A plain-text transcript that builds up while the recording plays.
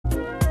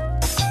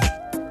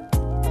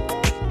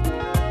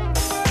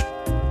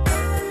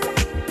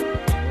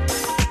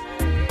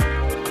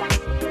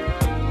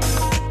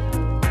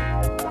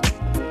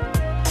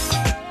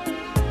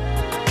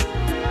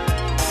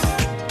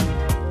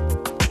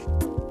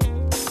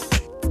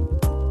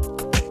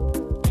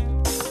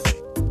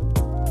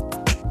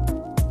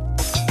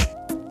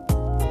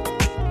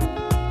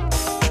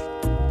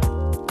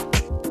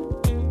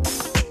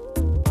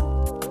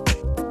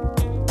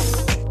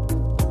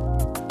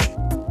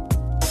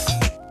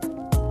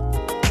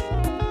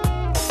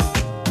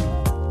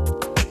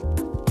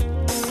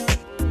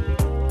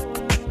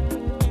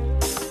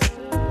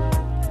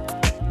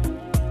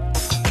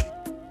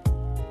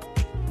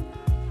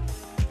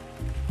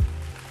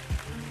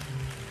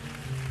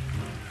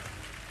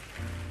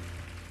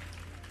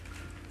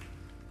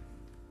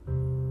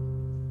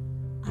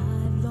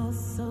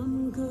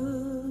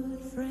good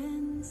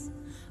friends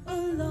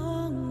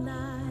along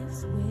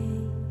life's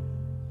way.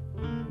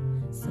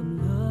 Some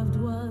loved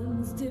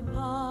ones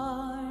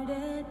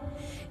departed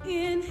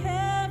in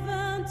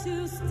heaven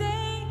to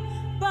stay,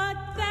 but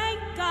thank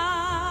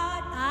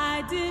God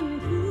I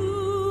didn't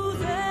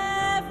lose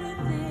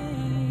everything.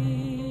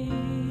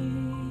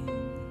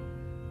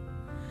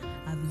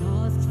 I've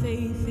lost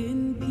faith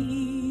in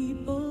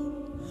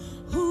people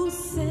who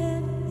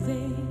said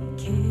they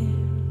cared.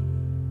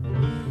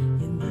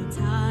 In the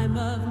time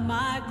of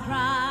my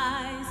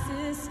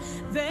crisis,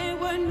 they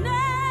were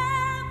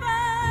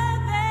never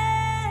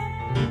there.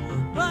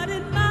 But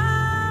in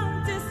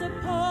my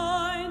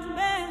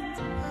disappointment,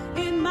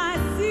 in my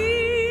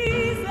season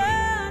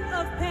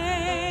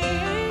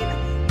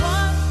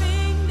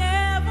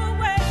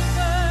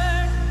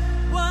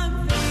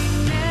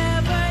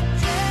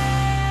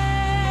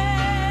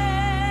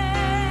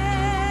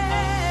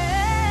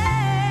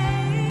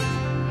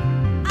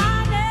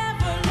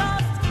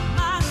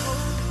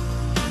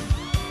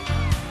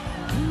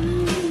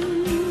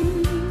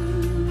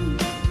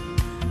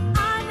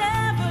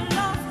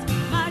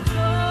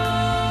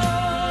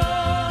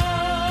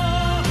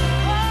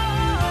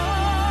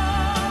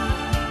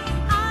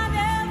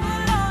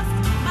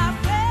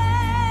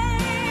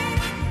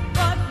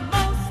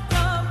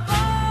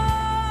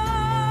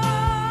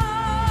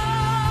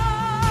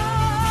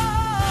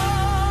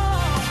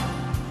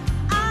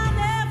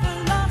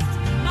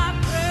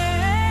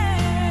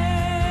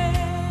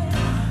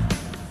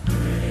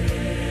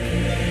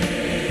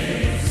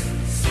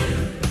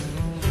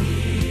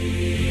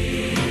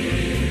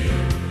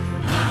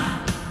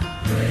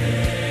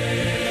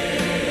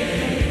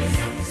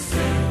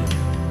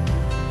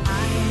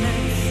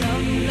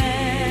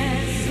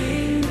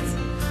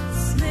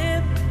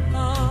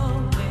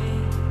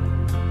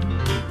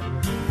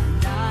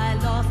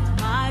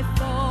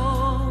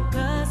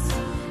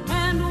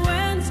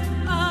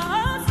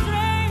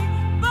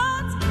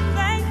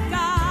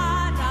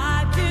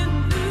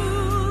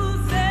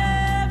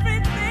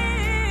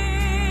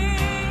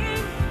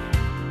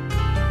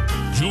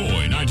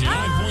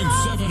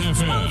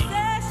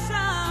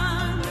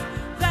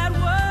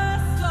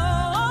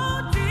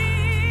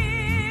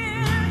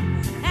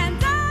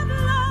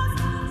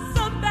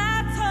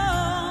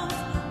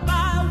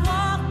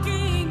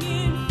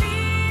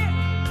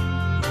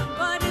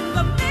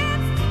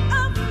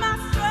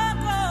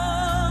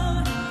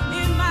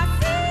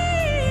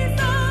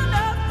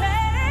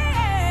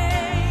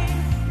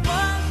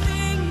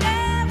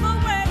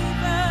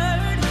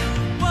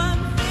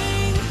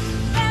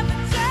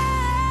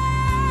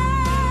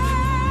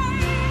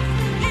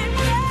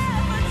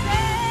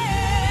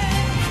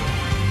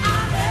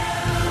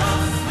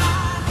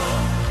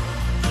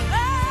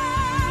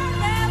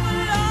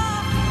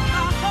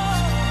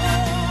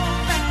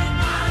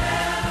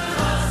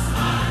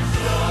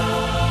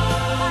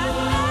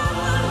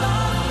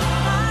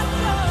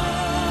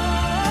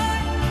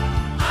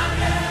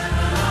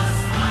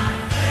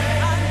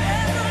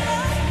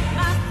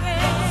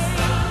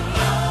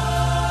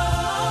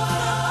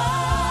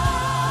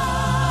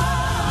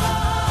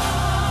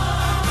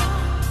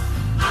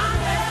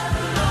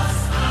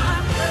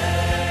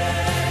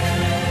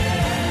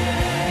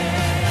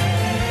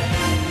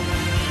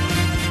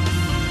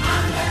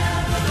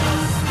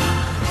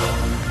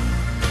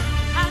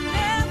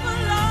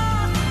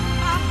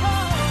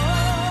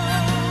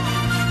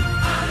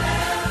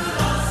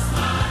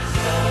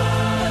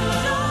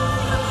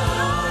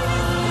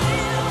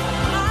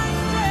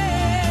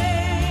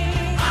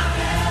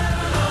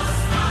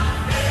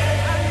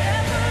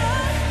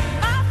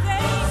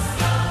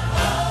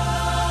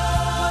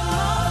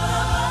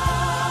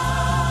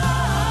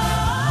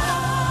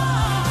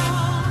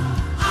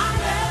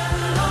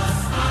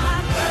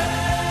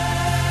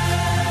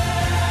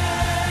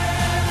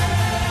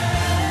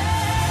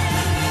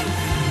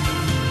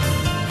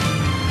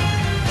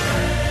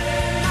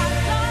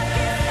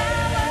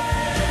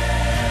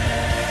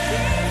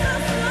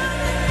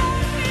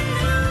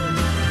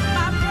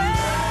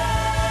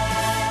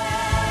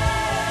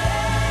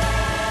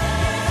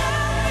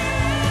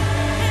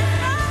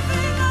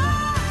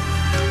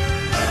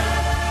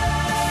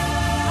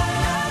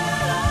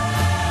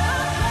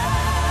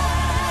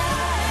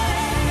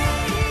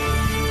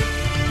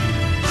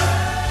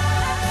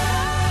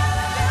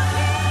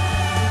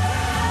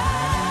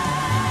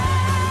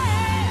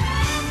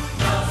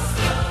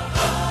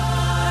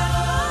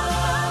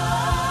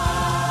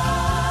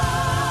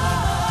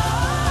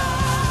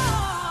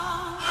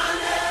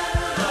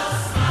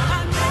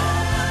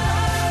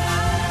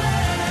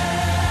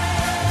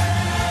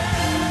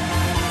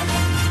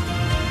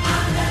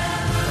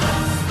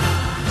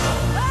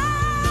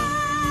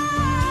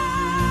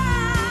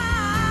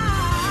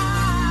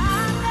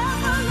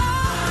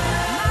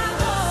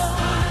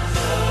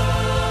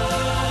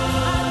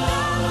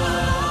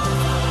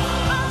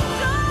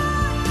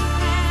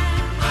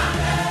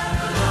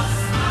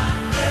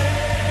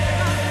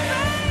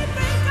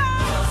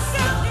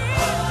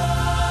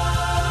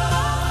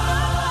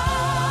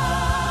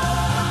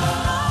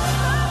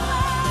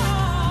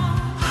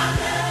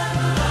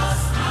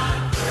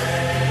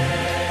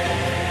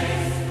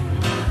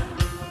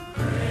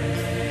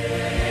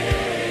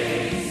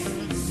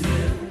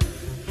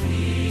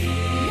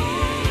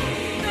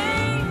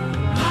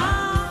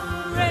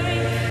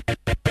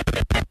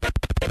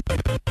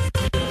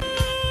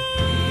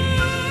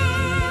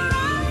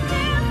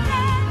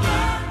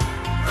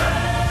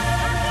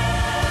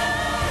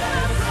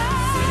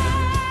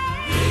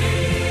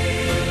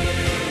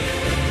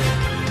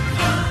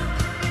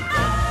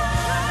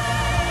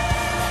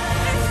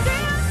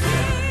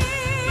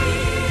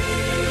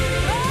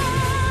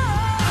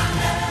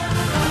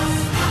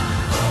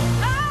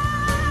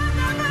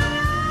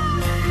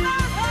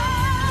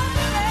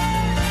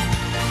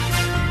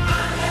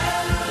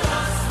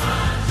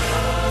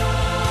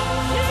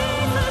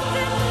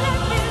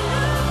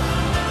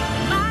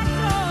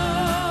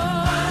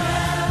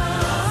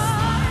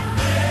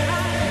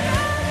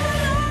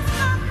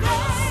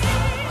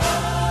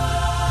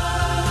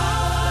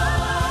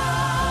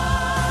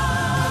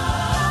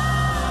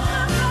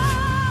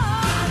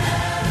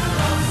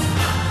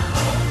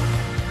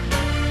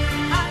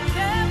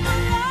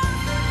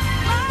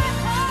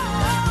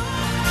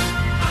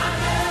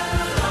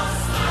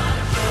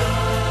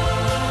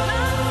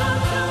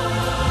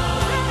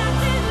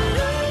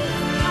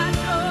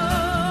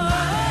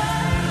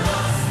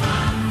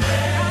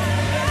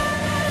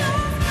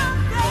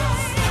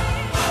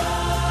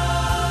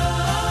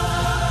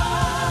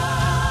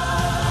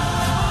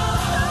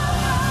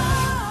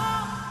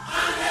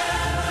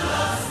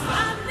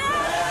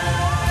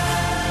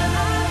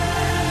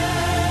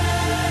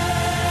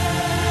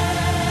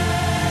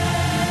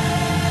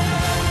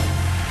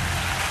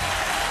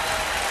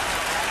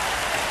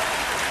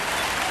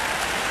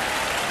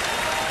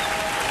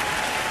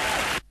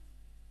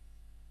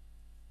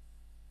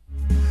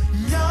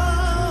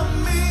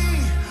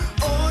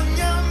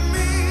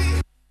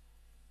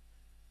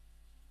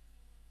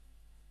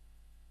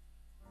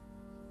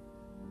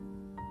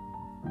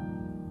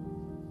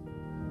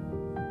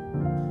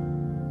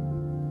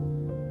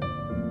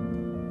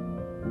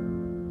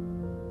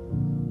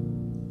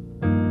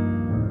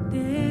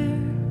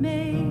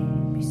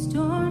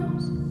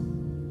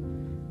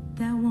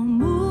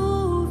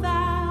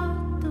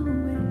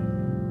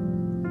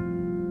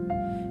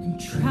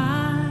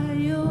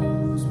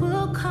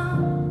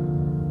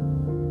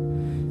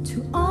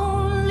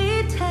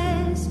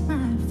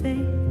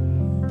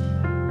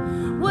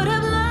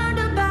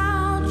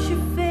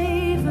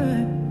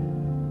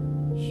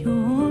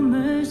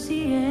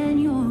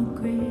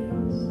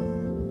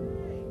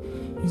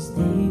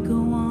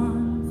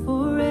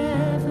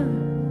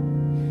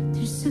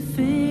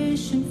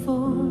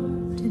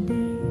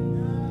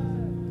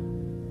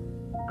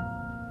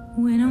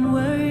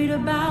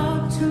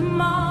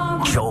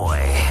tomorrow. Joy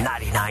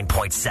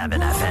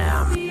 99.7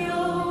 FM.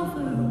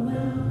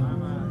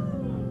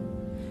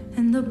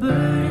 And the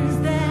burdens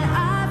that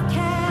I've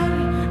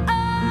carried, I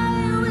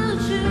will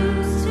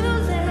choose to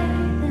lay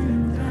them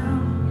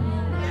down.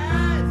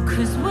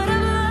 'Cause what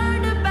I've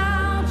learned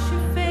about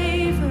your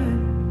favor,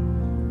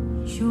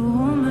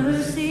 your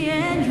mercy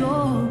and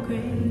your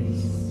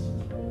grace,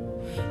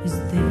 is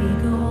they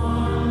go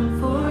on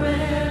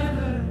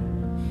forever.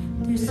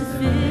 They're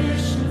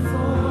sufficient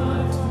for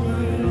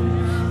today.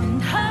 And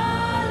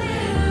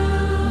hallelujah,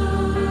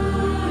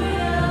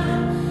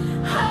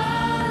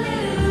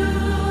 hallelujah,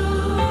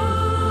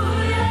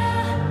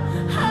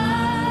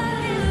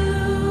 hallelujah.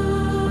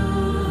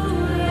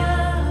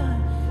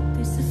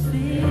 They're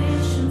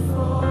sufficient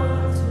for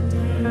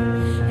today.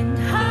 And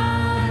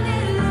hallelujah,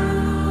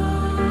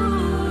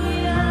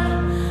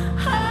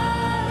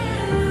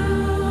 hallelujah,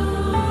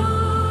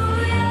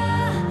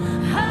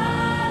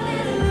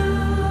 hallelujah.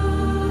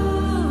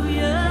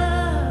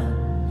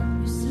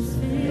 You're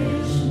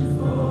sufficient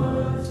for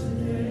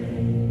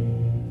today.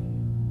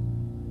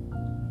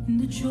 In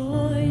the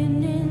joy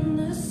and in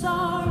the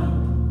sorrow,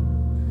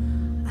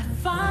 I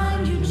find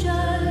you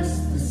just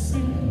the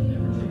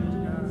same.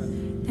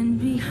 And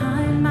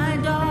behind my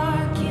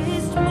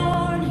darkest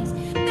mornings,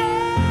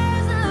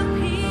 there's a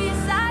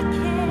peace I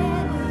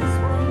can't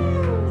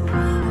explain.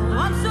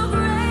 Oh, I'm so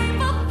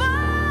grateful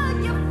for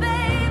your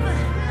favor,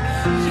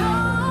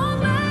 your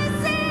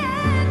mercy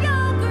and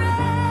your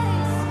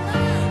grace.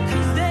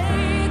 'Cause they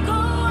go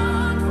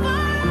on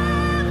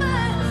forever.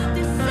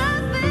 They're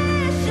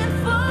sufficient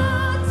for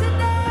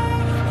today.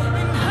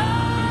 And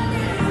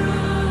hallelujah,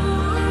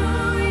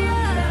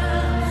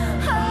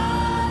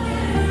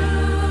 hallelujah,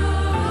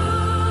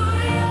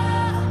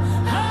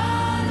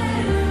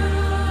 hallelujah.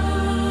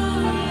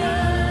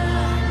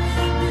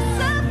 They're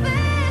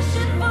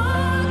sufficient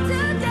for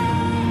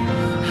today.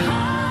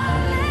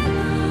 Hallelujah,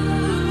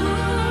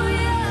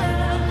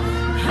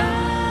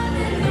 hallelujah,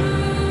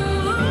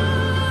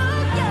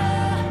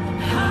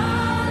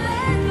 hallelujah.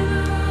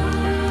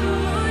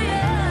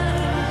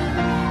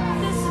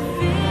 They're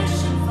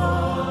sufficient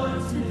for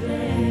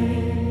today.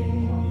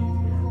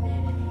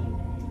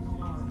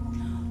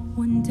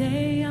 One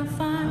day I'll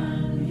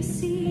finally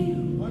see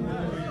you,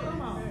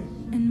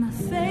 and my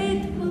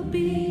faith will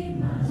be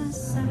my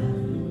sight,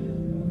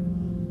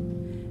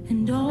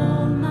 and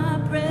all my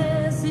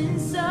present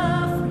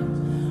sufferings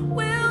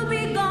will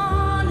be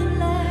gone and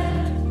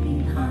left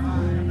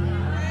behind.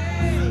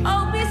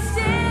 I'll be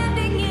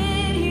standing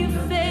in your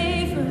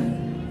favor,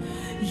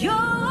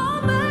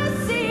 your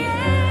mercy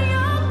and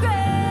your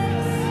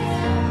grace.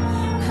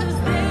 'Cause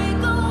they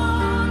go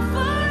on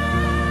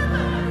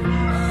forever.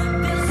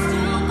 They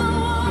still go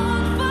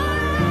on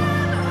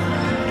forever.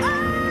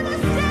 They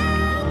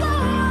still go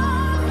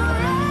on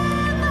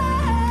forever.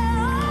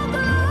 All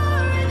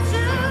glory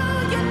to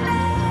your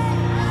name.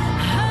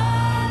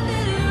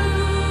 Hallelujah,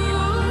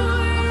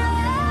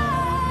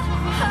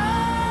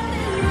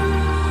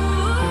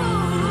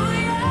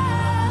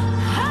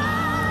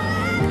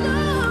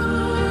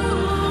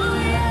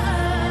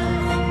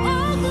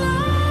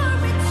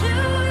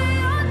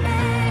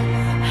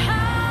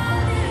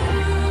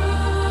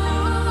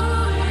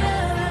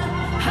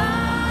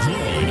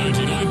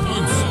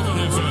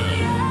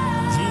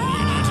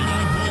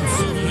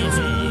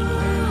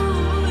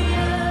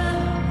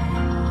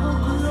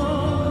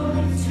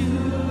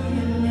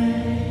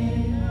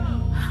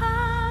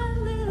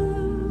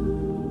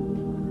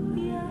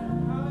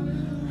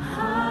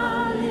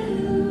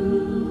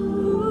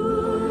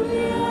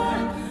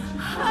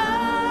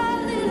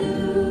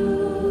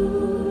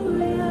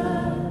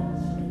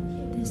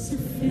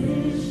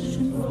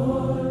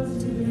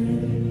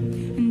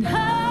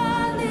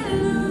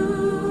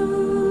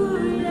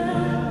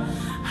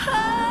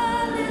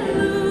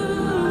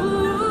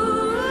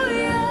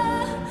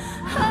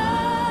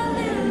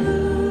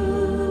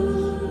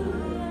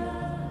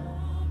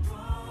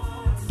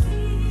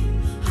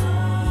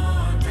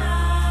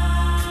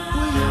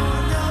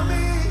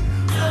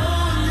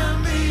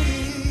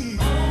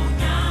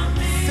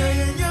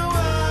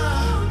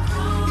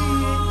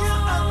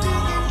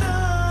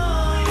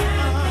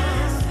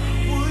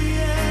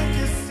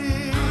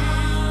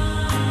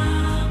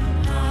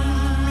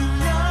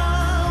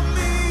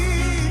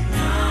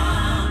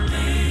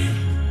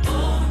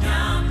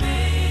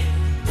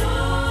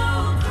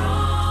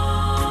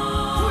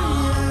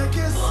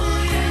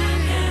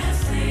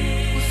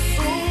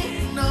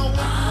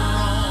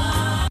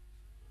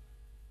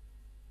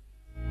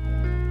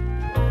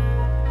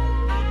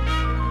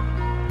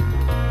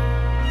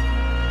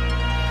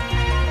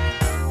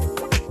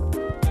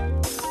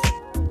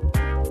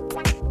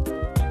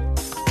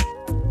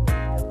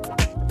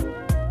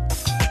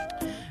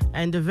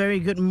 And a very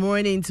good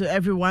morning to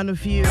every one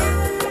of you.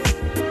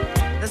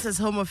 This is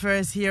Home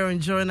Affairs here on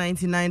Joy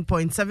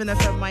 99.7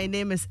 FM. My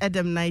name is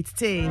Adam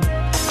Knight-Tain.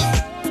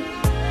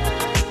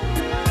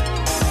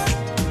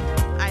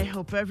 I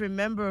hope every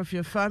member of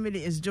your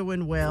family is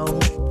doing well.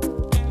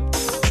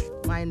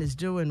 Mine is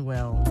doing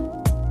well.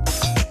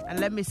 And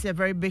let me say a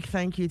very big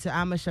thank you to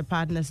Amasha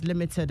Partners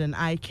Limited and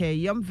IK.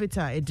 Yum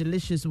Vita, a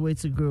delicious way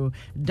to grow.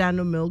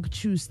 Dano Milk,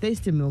 choose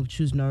tasty milk,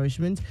 choose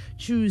nourishment.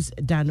 Choose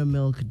Dano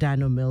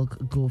Milk,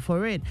 go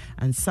for it.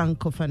 And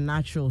Sankofa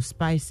Natural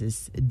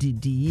Spices,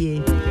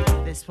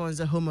 DDA. They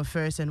sponsor Home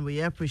Affairs and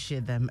we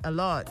appreciate them a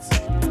lot.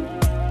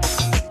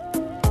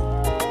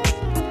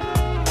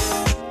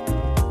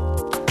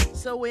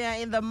 So we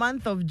are in the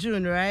month of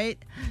June, right?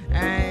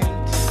 And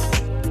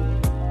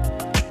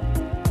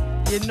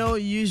you know,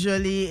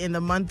 usually in the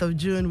month of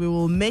June, we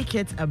will make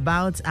it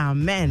about our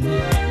men.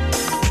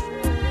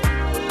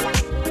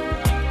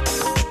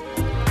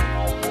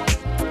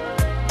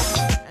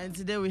 And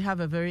today we have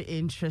a very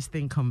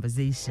interesting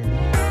conversation.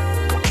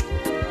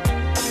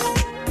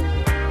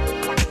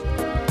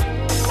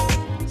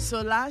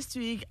 So last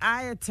week,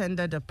 I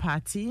attended a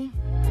party.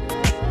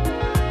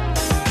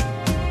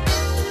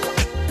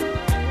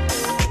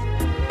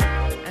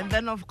 And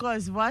then, of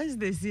course, once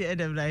they see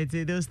Adam Night,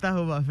 they'll start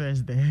Home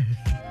Affairs there.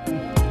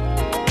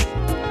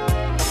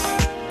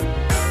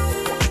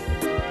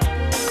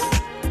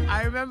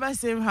 I remember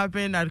same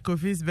happened at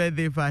Kofi's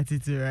birthday party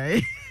too,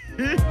 right?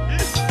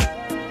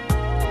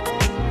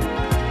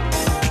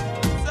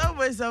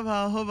 Somewhere,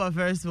 somehow, Home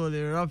Affairs will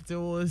erupt. It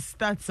will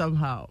start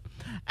somehow.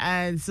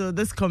 And so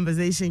this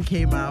conversation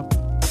came up.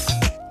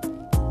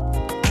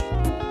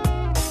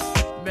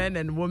 Men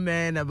and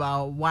women,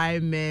 about why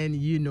men,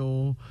 you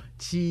know,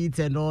 cheat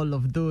and all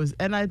of those.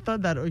 And I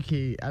thought that,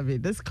 okay, I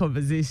mean, this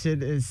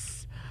conversation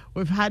is,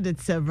 we've had it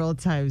several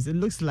times. It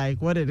looks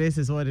like what it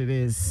is what it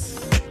is.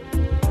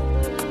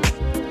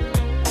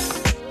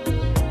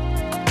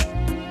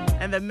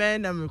 And the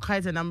men,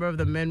 quite a number of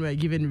the men were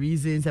given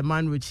reasons. A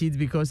man would cheat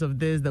because of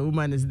this, the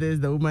woman is this,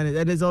 the woman is,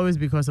 and it's always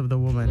because of the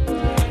woman.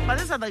 But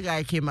this other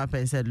guy came up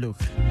and said, look,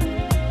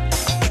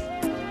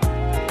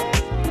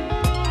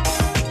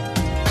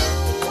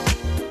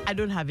 I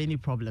don't have any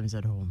problems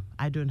at home.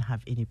 I don't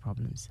have any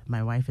problems.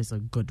 My wife is a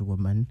good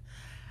woman.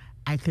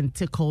 I can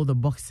tick all the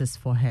boxes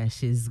for her.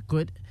 She's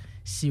good.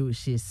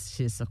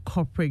 She's a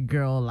corporate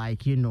girl,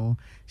 like, you know,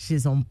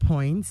 she's on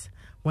point.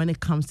 When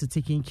it comes to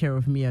taking care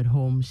of me at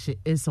home, she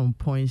is on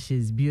point.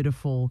 She's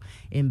beautiful.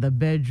 In the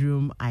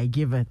bedroom, I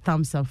give a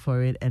thumbs up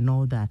for it and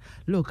all that.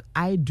 Look,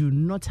 I do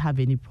not have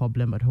any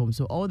problem at home.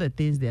 So all the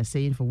things they're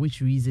saying for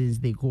which reasons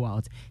they go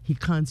out, he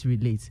can't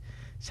relate.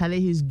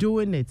 Charlie, he's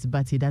doing it,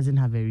 but he doesn't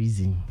have a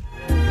reason.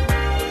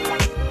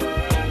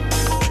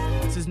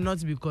 This is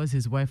not because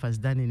his wife has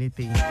done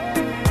anything.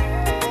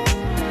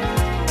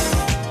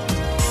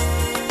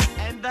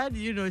 And that,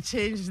 you know,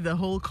 changed the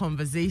whole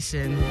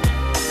conversation.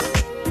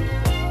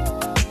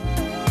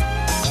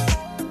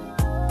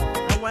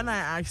 When I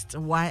asked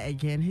why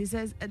again, he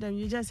says, Adam,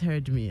 you just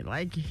heard me.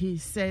 Like he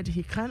said,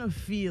 he kind of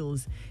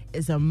feels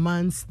it's a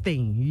man's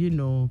thing, you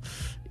know.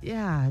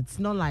 Yeah, it's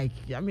not like,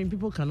 I mean,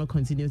 people cannot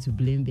continue to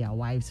blame their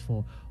wives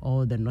for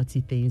all the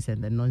naughty things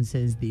and the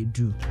nonsense they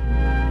do.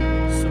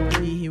 So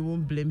he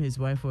won't blame his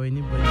wife or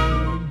anybody. He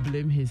won't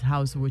blame his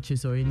house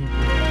witches or anything.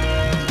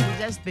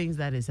 He just thinks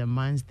that it's a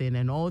man's thing,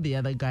 and all the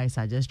other guys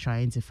are just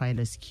trying to find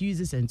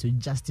excuses and to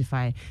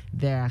justify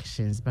their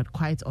actions. But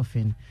quite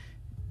often,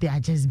 they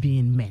are just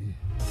being men.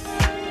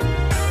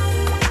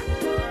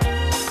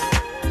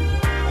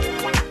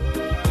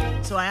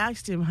 So I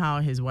asked him how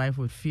his wife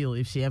would feel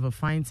if she ever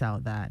finds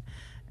out that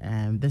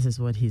this is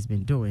what he's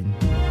been doing.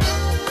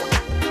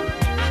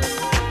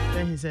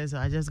 Then he says,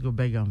 I just go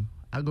beg him.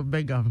 I go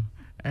beg him.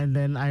 And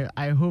then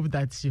I hope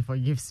that she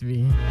forgives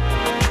me.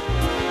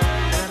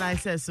 Then I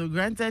said, so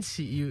granted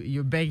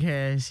you beg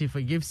her, she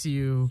forgives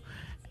you,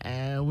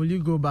 will you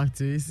go back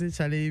to it? He said,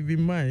 Charlie, you be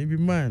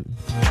man.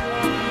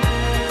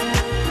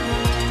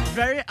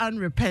 Very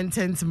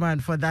unrepentant man,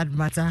 for that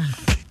matter.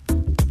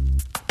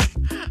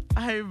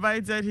 I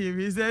invited him.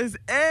 He says,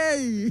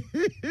 hey!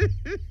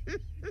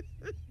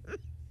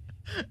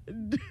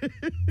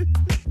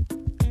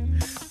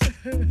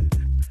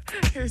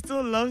 He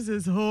still loves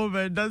his home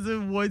and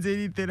doesn't want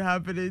anything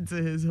happening to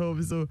his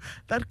home. So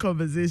that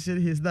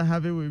conversation he's not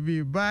having with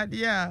me. But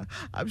yeah,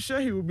 I'm sure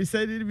he will be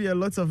sending me a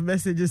lot of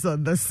messages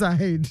on the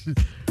side.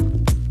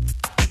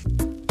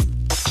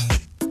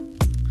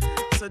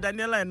 So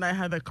Daniela and I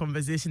had a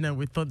conversation and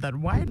we thought that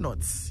why not,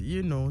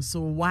 you know,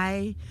 so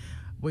why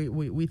we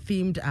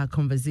themed our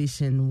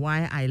conversation,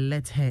 why I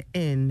let her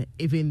in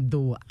even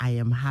though I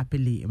am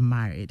happily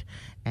married.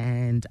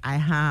 And I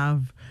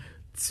have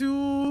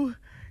two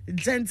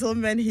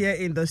gentlemen here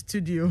in the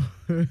studio.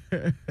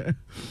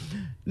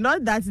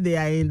 Not that they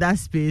are in that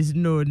space,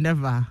 no,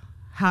 never.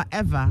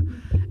 However,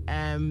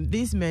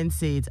 these men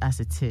say it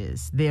as it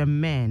is. They are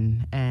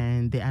men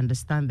and they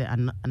understand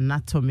the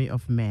anatomy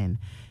of men.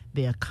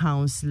 They are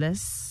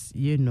counselors,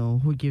 you know,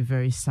 who give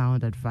very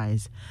sound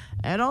advice.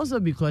 And also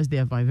because they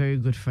are my very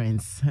good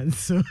friends. And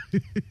so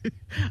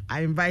I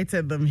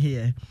invited them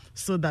here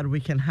so that we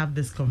can have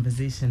this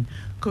conversation.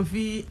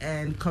 Kofi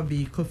and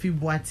Kofi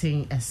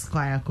Boateng Esq.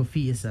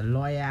 Kofi is a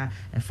lawyer,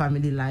 a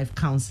family life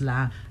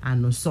counselor,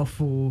 and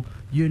Osofo,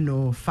 you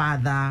know,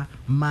 father,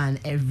 man,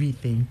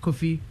 everything.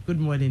 Kofi, good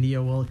morning.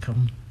 You're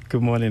welcome.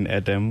 Good morning,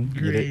 Adam.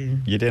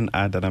 You didn't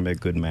add that I'm a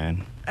good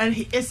man. And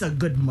he is a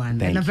good man.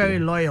 Thank and a you. very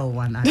loyal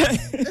one.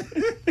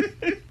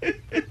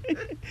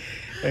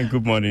 And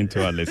good morning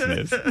to our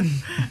listeners.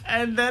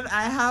 And then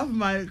I have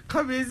my...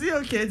 Is it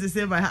okay to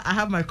say I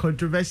have my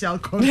controversial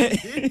comment?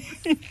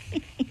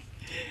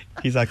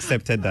 He's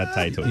accepted that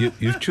title.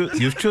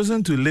 You've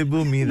chosen to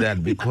label me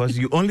that because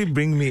you only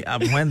bring me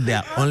up when there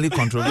are only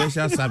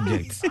controversial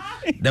subjects.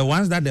 The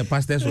ones that the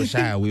pastors will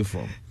shy away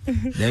from.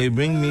 Then you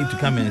bring me to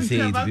come and say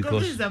it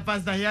because... Kofi is a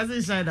pastor. He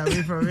hasn't shied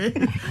away from it.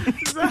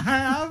 So I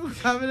have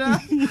coming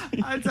up.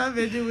 I told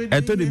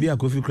you be a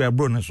Kofi crab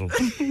bro. In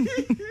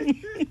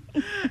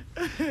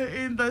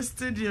the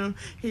studio,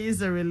 he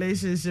is a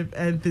relationship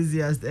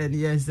enthusiast, and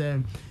yes,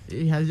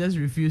 he has just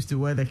refused to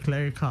wear the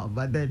clerical,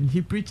 but then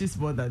he preaches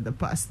more than the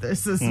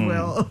pastors as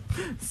well.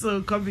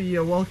 So, Kofi,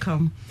 you're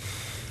welcome.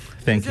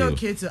 Thank you. Is it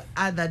okay to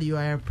add that you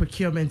are a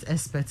procurement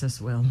expert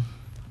as well?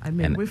 I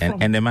mean,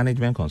 and the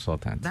management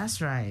consultant.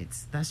 That's right.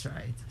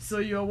 So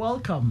you're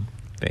welcome.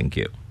 Thank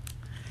you.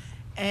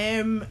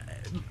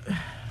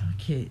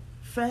 Okay.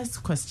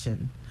 First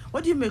question: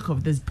 what do you make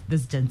of this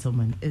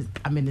gentleman? Is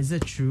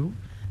it true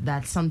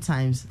that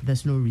sometimes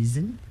there's no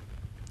reason?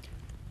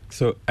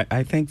 So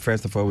I think,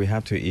 first of all, we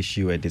have to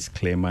issue a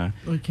disclaimer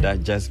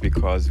that just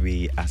because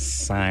we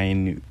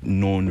assign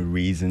known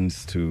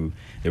reasons to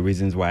the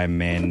reasons why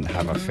men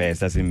have affairs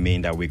doesn't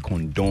mean that we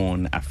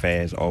condone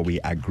affairs or we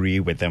agree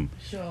with them.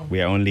 Sure.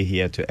 We are only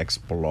here to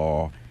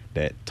explore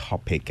the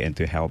topic and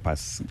to help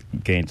us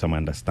gain some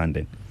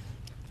understanding.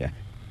 Yeah.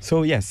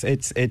 So yes,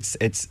 it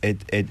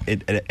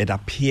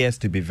appears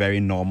to be very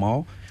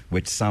normal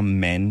with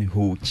some men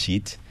who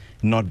cheat.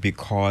 Not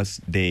because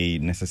they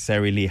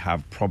necessarily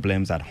have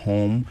problems at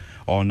home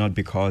or not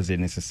because they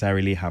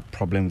necessarily have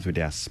problems with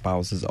their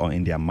spouses or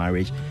in their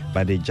marriage,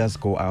 but they just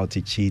go out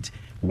to cheat.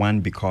 One,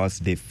 because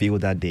they feel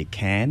that they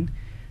can.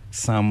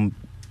 Some,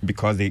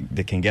 because they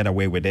can get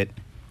away with it.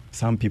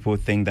 Some people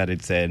think that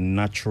it's a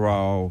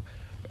natural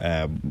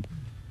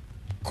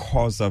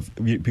cause of,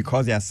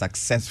 because they are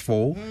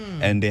successful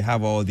and they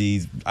have all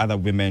these other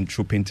women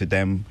trooping to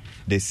them,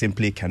 they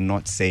simply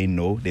cannot say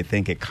no. They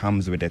think it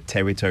comes with the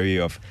territory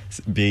of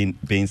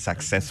being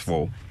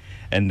successful.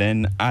 And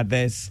then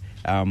others,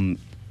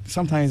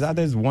 sometimes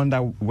others wonder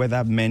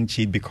whether men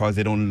cheat because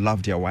they don't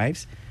love their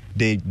wives.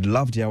 They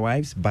love their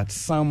wives, but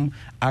some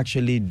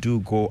actually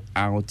do go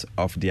out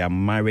of their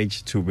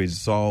marriage to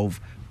resolve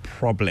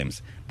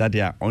problems that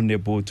they are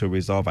unable to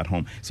resolve at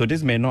home. So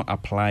this may not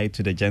apply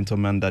to the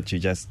gentleman that you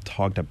just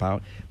talked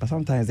about, but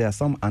sometimes there are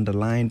some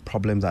underlying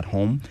problems at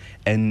home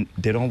and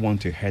they don't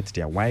want to hurt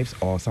their wives,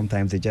 or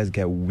sometimes they just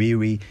get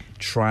weary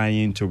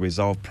trying to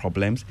resolve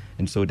problems,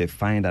 and so they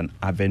find an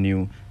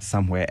avenue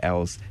somewhere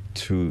else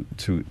to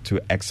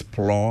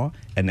explore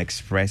and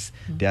express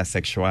their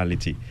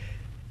sexuality.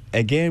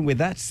 Again, with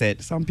that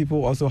said, some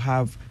people also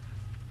have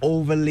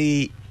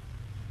overly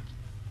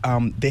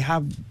they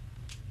have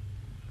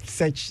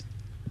such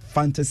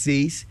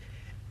fantasies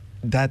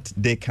that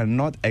they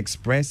cannot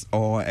express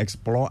or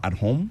explore at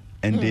home,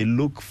 and they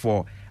look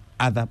for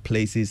other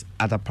places,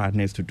 other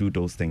partners to do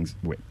those things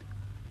with.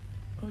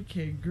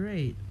 Okay,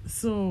 great.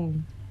 So,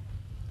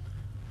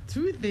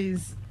 two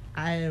things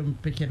I am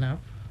picking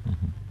up.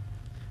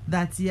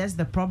 That yes,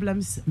 the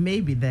problems may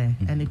be there,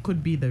 and it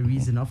could be the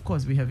reason. Of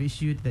course, we have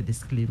issued the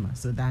disclaimer,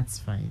 so that's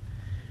fine.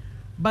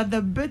 But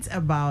the bit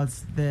about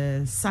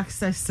the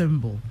success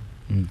symbol.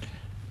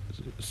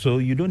 So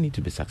you don't need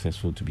to be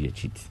successful to be a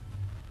cheat.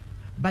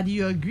 But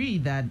you agree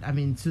that,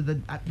 to the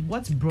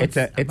what's brought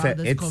about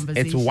this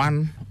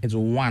conversation? It's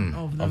one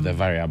of the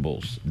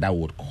variables that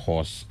would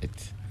cause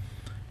it.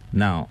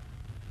 Now,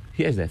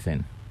 here's the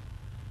thing.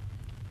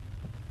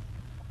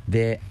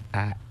 There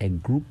are a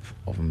group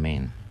of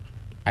men.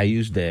 I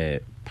use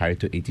the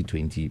Pareto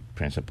 80-20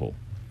 principle.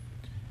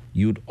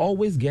 You'd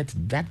always get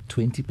that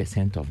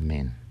 20% of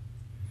men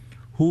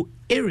who,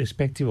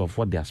 irrespective of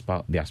what their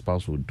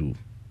spouse would do,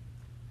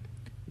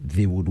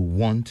 they would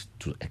want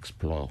to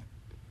explore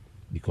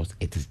because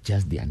it is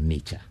just their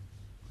nature.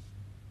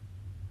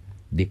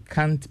 They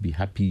can't be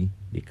happy,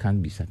 they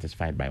can't be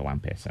satisfied by one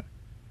person.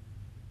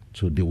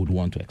 So they would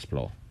want to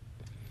explore.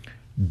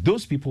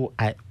 Those people,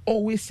 I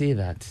always say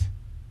that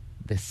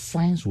the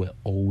signs were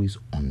always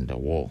on the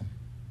wall.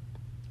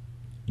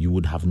 You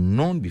would have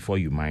known before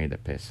you married a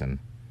person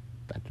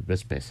that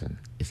this person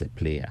is a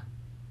player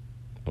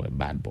or a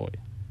bad boy,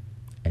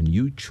 and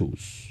you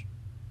chose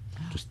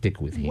to stick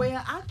with him.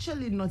 We're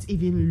actually not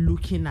even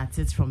looking at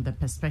it from the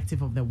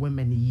perspective of the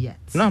women yet.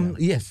 No,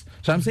 yes.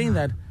 So I'm saying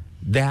that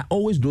there are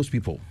always those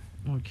people.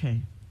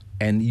 Okay.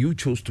 And you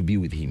chose to be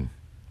with him.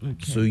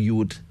 Okay. So you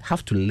would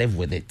have to live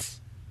with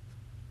it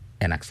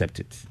and accept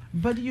it.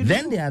 But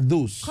then there are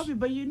those. Kofi,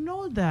 but you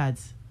know that,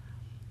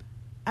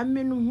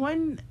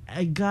 when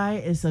a guy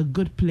is a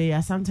good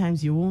player,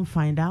 sometimes you won't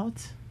find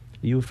out.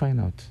 You will find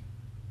out.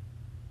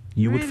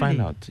 You would find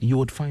out. You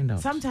would find out.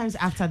 Sometimes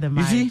after the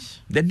marriage. You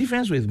see, the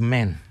difference with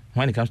men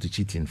when it comes to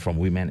cheating from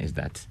women is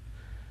that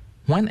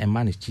when a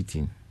man is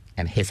cheating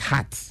and his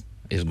heart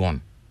is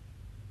gone,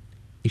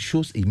 it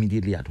shows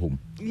immediately at home.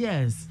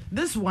 Yes,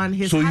 this one,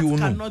 his So heart you will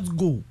know. cannot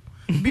go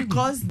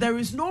because there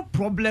is no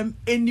problem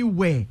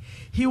anywhere.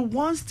 He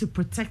wants to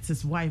protect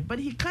his wife, but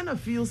he kind of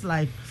feels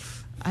like,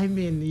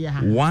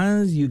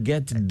 Once you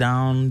get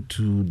down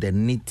to the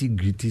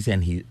nitty-gritties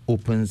and he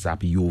opens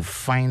up, you'll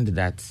find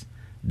that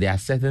there are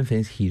certain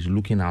things he's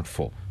looking out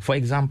for. For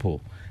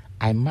example,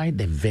 I married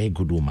a very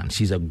good woman.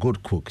 She's a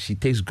good cook. She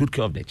takes good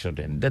care of the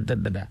children.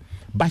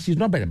 But she's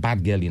not a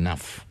bad girl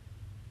enough.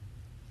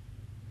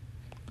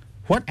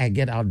 What I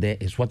get out there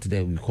is what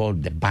we call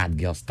the bad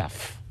girl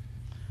stuff.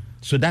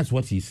 So that's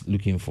what he's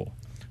looking for.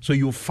 So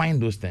you'll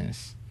find those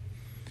things.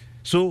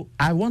 So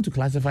I want to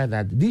classify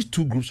that these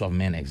two groups of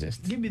men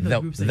exist. Give me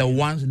the groups the again.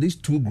 ones, these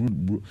two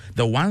groups,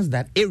 the ones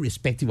that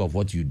irrespective of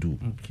what you do,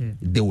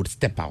 they would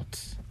step out.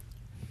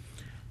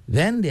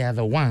 Then there are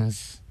the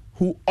ones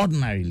who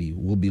ordinarily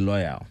will be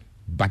loyal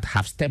but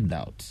have stepped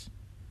out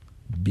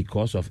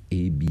because of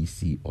A, B,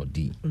 C, or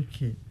D.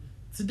 Okay.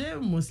 Today,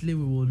 mostly,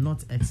 we will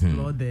not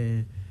explore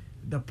the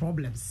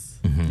problems.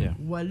 Yeah.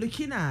 We're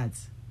looking at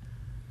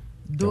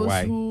those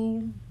why.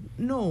 who...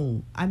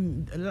 No,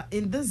 I'm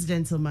in this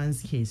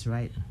gentleman's case,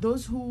 right?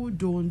 Those who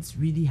don't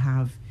really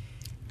have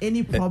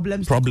any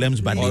problems.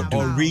 but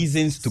Or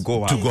reasons to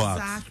go out.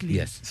 Exactly.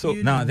 Yes. So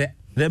You Now, know.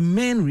 the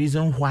main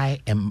reason why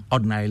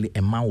ordinarily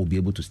a man will be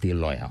able to stay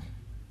loyal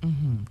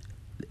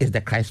is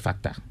the Christ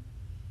factor.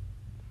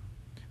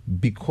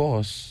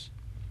 Because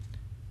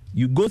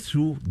you go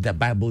through the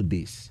Bible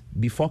days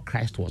before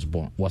Christ was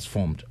born,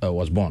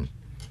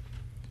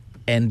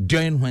 and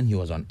during when he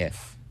was on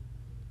earth.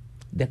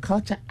 The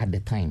culture at the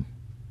time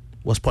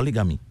was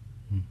polygamy.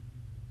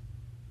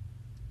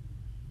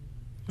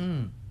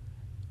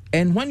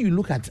 And when you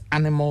look at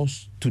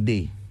animals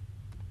today,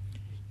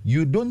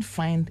 you don't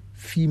find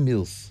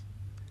females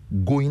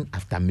going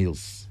after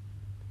males.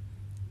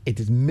 It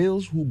is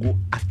males who go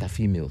after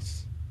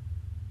females.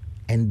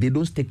 And they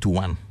don't stick to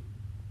one.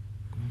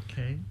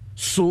 Okay.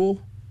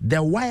 So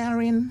the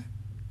wiring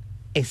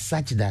is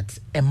such that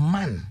a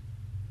man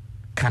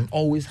can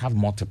always have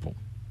multiple.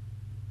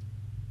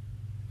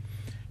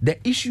 The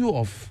issue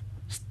of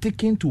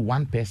sticking to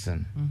one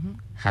person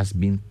has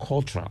been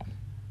cultural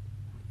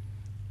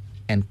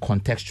and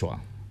contextual.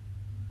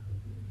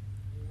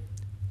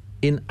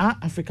 In our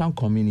African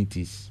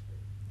communities,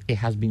 it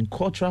has been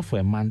cultural for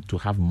a man to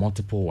have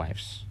multiple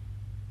wives.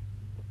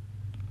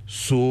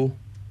 So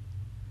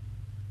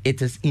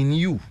it is in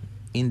you,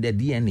 in the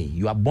DNA.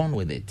 You are born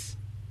with it.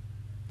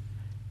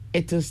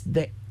 It is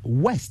the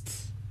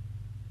West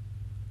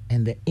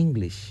and the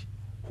English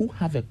who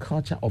have a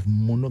culture of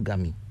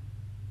monogamy.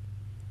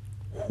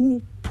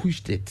 Who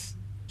pushed it?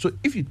 So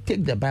if you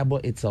take the Bible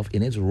itself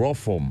in its raw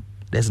form,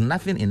 there's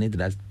nothing in it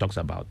that talks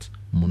about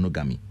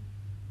monogamy.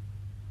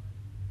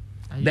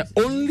 The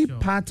only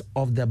part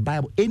of the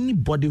Bible,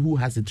 anybody who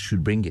has it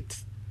should bring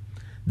it.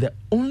 The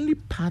only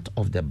part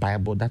of the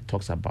Bible that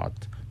talks about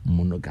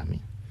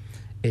monogamy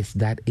is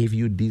that if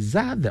you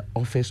desire the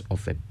office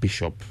of a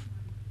bishop,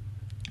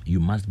 you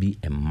must be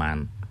a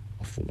man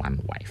of one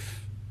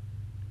wife.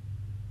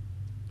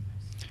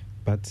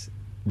 But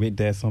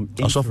there's some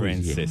Also for-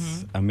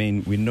 inferences. I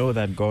mean, we know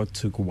that God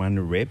took one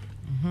rib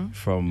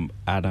from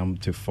Adam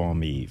to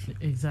form Eve.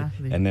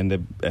 Exactly. And then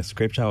the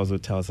scripture also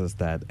tells us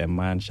that a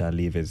man shall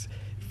leave his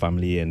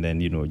family and then,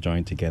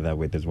 join together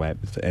with his wife,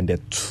 and the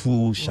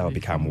two shall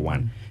become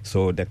one.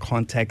 So the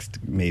context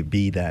may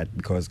be that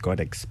because God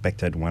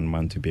expected one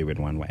man to be with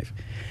one wife.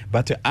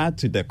 But to add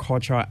to the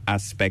cultural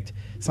aspect,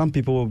 some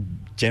people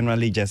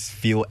generally just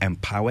feel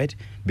empowered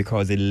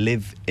because they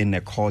live in a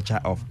culture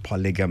of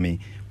polygamy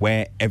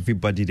where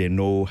everybody they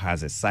know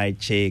has a side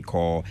chick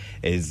or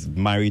is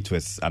married to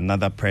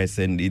another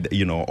person,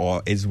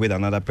 or is with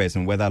another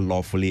person, whether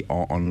lawfully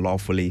or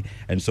unlawfully.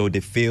 And so they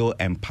feel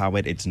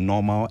empowered. It's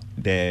normal.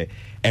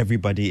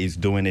 Everybody is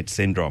doing it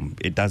syndrome.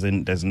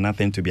 There's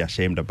nothing to be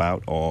ashamed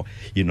about or,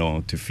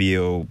 to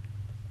feel.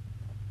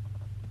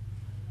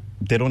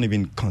 They don't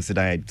even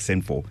consider it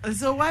sinful.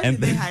 So why did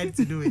they hide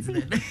to do it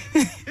then?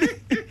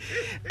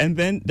 And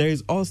then there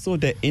is also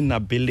the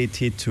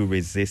inability to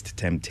resist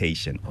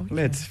temptation. Okay.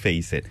 Let's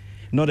face it.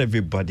 Not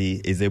everybody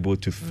is able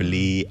to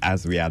flee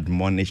as we are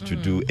admonished to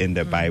do in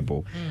the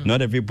Bible.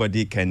 Not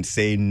everybody can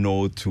say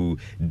no to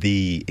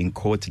the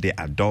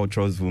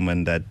adulterous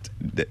woman that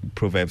the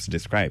Proverbs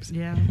describes.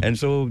 Yeah. And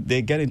so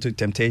they get into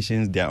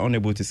temptations. They are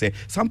unable to say.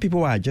 Some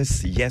people are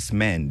just yes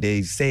men.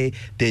 They say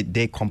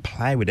they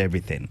comply with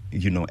everything.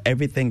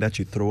 Everything that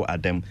you throw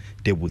at them,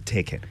 they will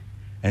take it.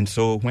 And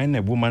so when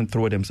a woman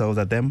throws themselves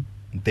at them,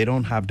 they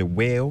don't have the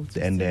will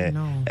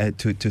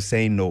to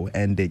say no,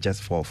 and they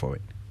just fall for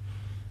it.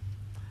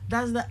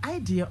 Does the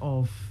idea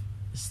of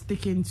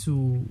sticking to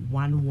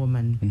one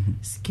woman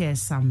scare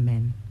some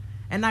men?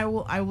 And I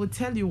will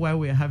tell you why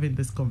we're having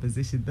this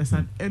conversation. There's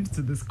an end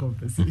to this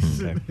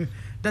conversation.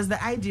 Does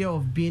the idea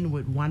of being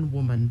with one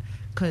woman,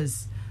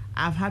 because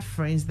I've had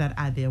friends that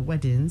at their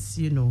weddings,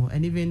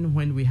 and even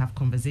when we have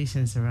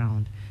conversations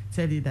around,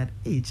 tell you that,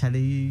 hey,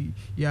 Charlie,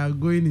 you are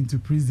going into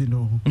prison,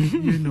 or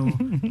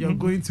you're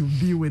going to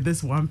be with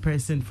this one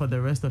person for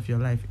the rest of your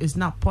life. It's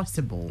not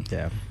possible.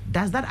 Yeah.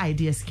 Does that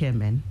idea scare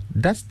men?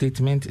 That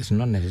statement is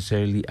not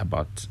necessarily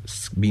about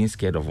being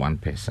scared of one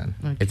person.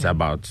 Okay. It's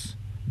about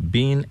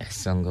being a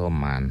single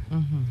man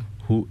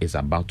who is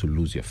about to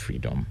lose your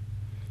freedom,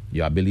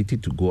 your ability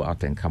to go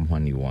out and come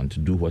when you want, to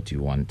do what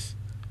you want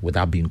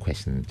without being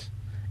questioned.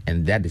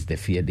 And that is the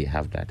fear they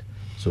have that.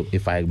 So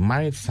if I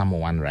married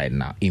someone right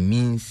now, it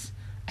means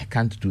I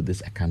can't do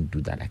this, I can't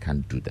do that, I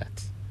can't do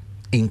that,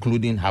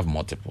 including have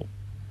multiple.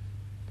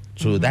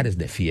 So that is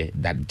the fear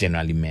that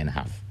generally men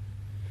have.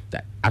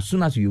 That as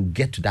soon as you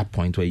get to that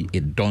point where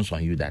it dawns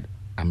on you that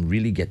I'm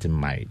really getting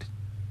married,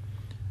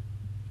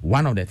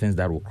 one of the things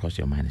that will cross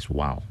your mind is,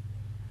 wow,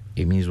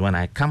 it means when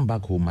I come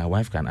back home, my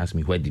wife can ask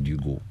me, where did you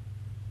go?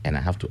 And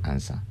I have to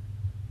answer.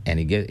 And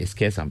it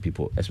scares some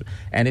people.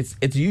 And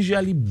it's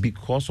usually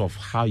because of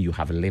how you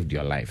have lived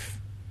your life.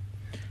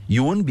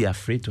 You won't be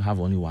afraid to have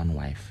only one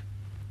wife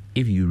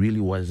if you really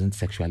wasn't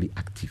sexually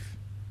active.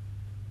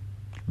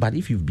 But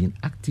if you've been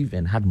active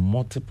and had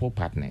multiple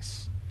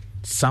partners,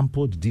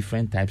 sampled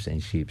different types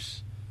and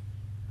shapes,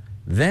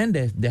 then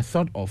the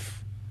thought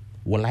of,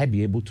 will I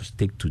be able to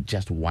stick to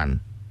just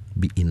one,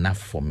 be enough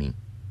for me?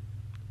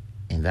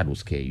 And that will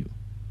scare you.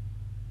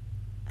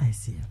 I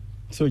see.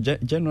 So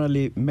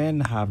generally,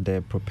 men have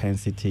the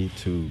propensity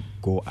to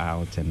go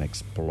out and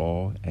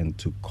explore and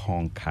to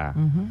conquer,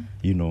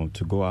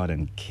 to go out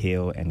and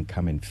kill and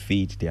come and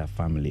feed their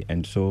family.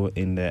 And so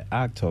in the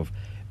act of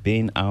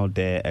being out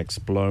there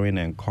exploring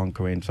and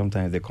conquering,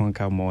 sometimes they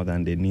conquer more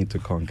than they need to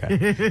conquer.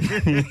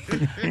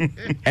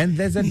 And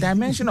there's a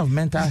dimension of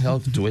mental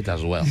health to it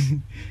as well.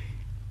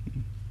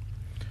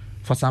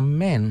 For some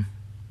men,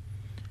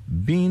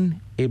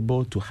 being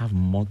able to have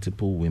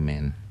multiple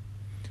women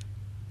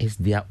is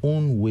their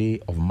own way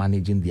of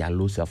managing their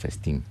low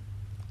self-esteem.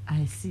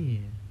 I see.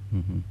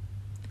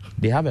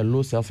 They have a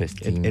low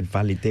self-esteem. It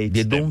validates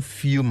They them. don't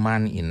feel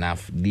man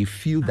enough. They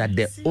feel that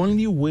the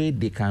only way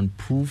they can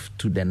prove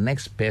to the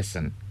next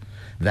person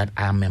that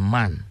I'm a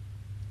man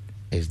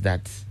is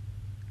that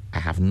I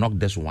have knocked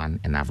this one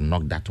and I've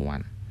knocked that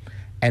one.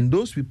 And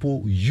those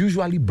people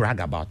usually brag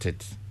about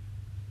it.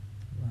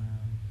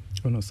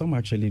 Oh, no, some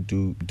actually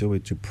do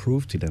it to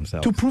prove to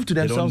themselves. To prove to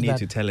themselves they don't need that-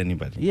 to tell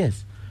anybody.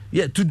 Yes.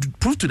 Yeah, to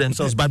prove to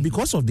themselves, but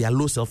because of their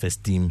low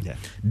self-esteem,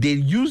 they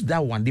use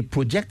that one, they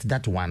project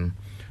that one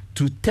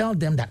to tell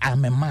them that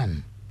I'm a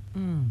man.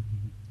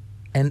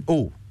 And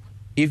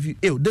if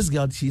this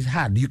girl, she's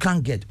hard, you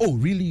can't get. Oh,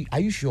 really?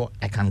 Are you sure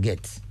I can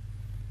get?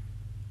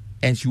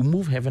 And she'll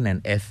move heaven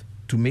and earth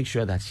to make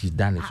sure that she's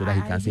done it so that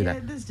he can say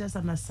that. This is just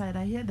an aside.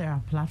 I hear there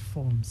are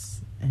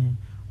platforms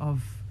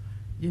of,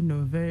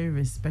 very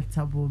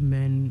respectable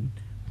men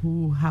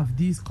who have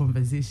these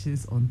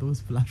conversations on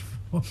those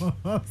platforms.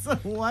 So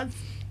what?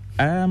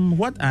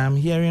 What I'm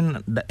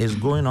hearing that is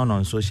going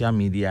on social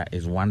media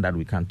is one that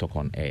we can't talk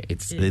on air.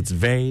 It's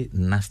very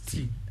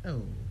nasty.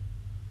 Oh.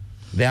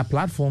 There are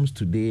platforms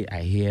today,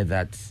 I hear,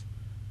 that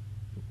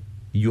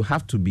you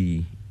have to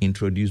be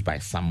introduced by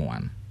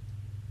someone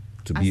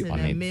to be on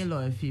a it. male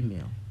or a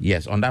female?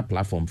 Yes, on that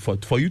platform.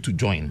 For you to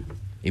join,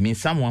 it means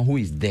someone who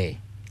is there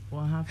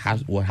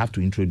will have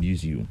to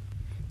introduce you,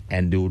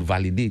 and they would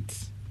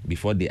validate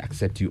before they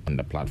accept you on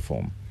the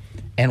platform.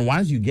 And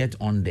once you get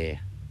on there,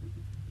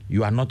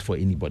 you are not for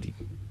anybody.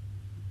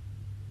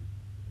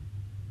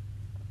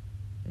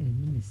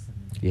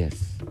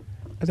 Yes.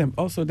 And then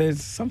also,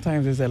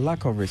 sometimes there's a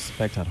lack of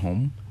respect at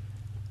home,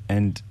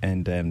 and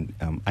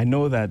I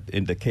know that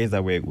in the case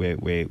that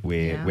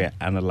we're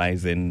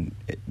analyzing,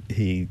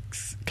 he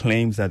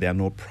claims that there are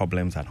no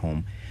problems at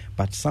home,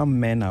 but some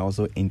men are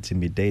also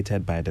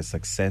intimidated by the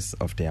success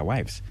of their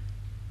wives.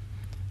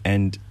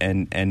 And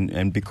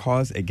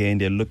because, again,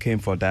 they're looking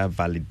for that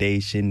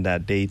validation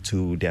that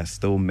they're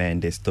still men,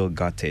 they still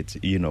got it,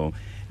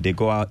 they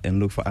go out and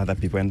look for other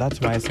people. And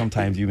that's why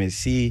sometimes you may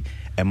see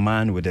a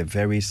man with a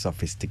very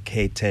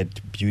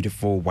sophisticated,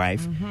 beautiful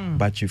wife,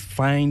 but you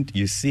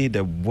see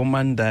the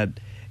woman that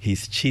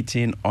he's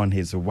cheating on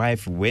his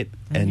wife with,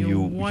 and you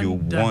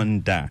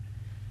wonder.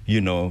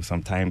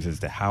 Sometimes it's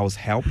the house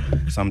help.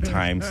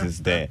 Sometimes it's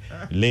the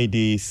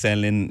lady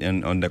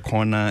selling on the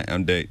corner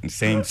on the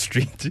same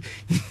street.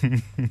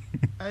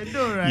 I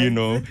know,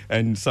 right?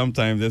 And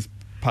sometimes it's,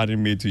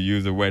 pardon me to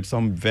use the word,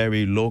 some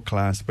very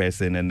low-class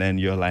person, and then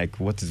you're like,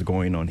 what is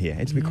going on here?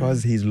 It's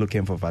because he's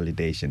looking for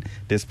validation.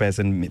 This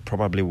person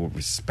probably will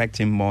respect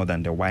him more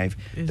than the wife,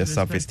 the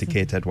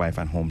sophisticated wife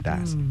at home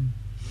does.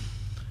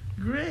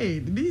 Great.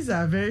 These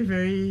are very,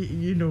 very,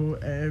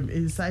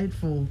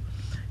 insightful.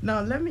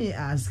 Now, let me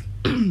ask.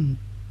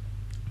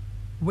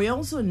 We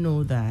also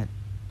know that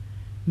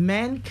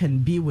men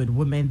can be with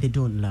women they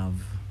don't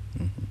love.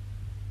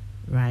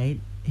 Right?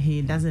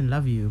 He doesn't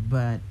love you,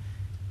 but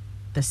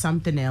there's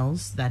something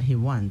else that he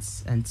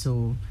wants. And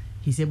so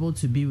he's able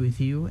to be with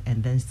you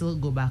and then still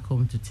go back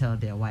home to tell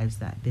their wives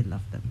that they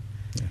love them.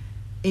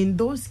 in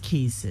those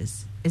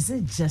cases, is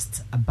it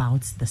just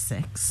about the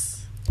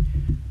sex?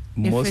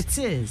 If it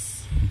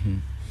is,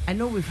 I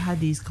know we've had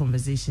these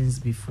conversations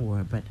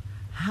before, but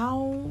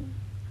how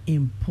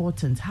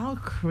important, how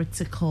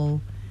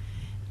critical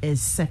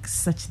is sex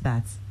such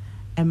that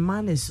a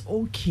man is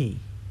okay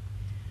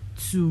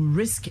to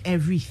risk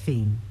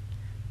everything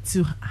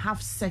to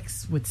have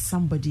sex with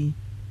somebody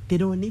they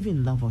don't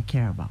even love or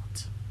care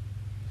about?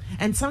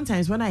 And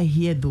sometimes when I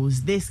hear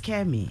those, they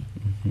scare me.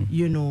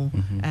 You know,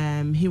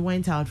 he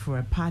went out for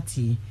a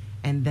party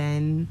and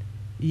then,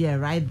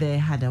 right there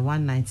had a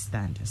one-night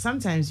stand.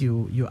 Sometimes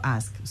you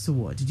ask, so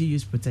what? Did you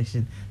use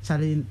protection?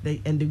 And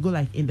they go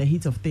like, in the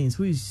heat of things,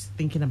 who is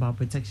thinking about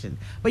protection?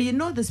 But you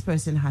know this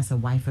person has a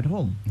wife at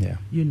home. Yeah.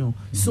 You know.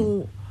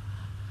 So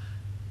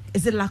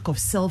is it lack of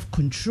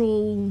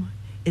self-control?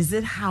 Is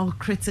it how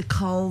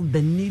critical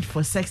the need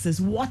for sex is?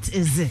 What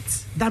is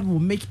it that will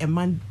make a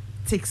man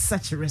take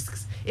such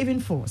risks, even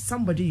for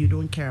somebody you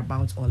don't care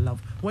about or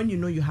love, when you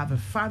know you have a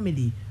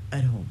family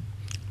at home?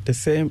 The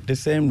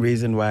same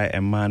reason why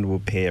a man will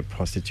pay a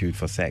prostitute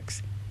for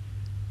sex,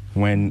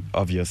 when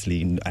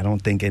obviously I don't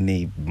think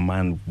any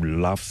man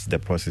loves the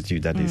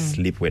prostitute that they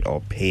sleep with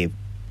or pay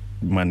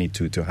money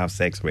to have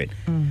sex with.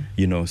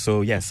 You know,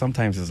 so yes,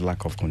 sometimes it's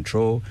lack of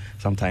control,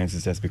 sometimes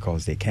it's just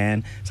because they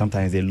can,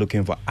 sometimes they're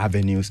looking for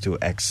avenues to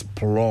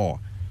explore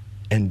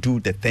and do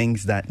the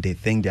things that they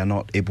think they're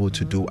not able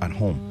to do at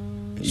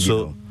home.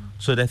 So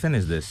the thing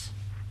is this: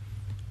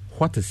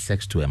 what is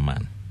sex to a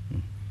man?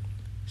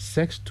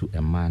 Sex to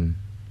a man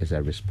is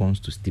a response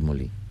to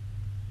stimuli,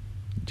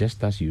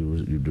 just as you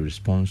do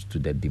response to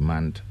the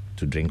demand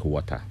to drink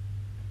water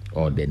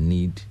or the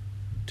need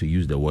to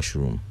use the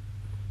washroom.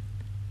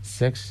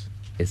 Sex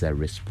is a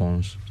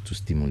response to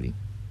stimuli.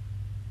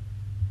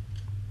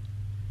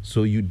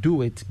 So you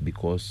do it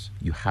because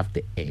you have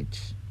the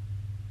edge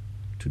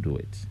to do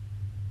it.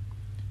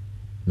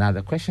 Now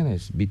the question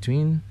is,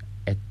 between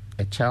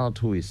a child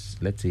who is,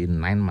 let's say,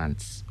 9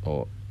 months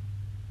or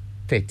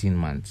 13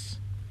 months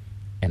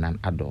and an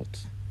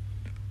adult,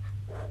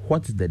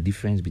 what's the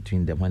difference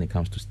between them when it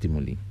comes to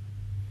stimuli?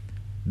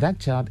 That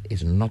child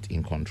is not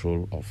in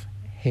control of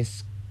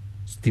his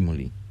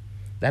stimuli.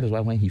 That is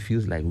why when he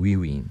feels like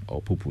wee-weeing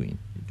or poo-pooing,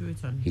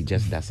 he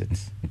just does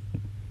it.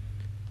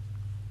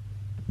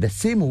 The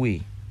same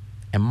way,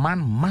 a man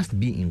must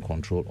be in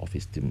control of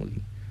his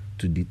stimuli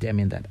to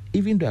determine that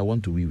even though I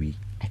want to wee-wee,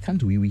 I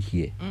can't wee-wee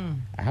here.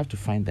 I have to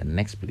find the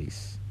next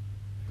place.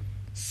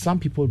 Some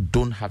people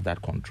don't have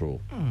that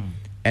control.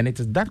 And it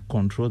is that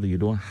control that you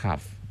don't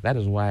have. That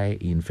is why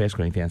in 1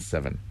 Corinthians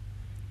 7,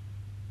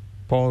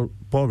 Paul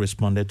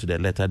responded to the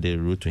letter they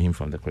wrote to him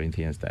from the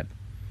Corinthians, that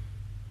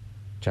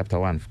chapter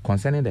 1,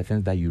 concerning the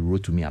things that you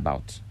wrote to me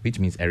about, which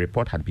means a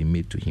report had been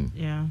made to him.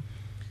 Yeah.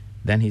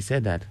 Then he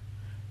said that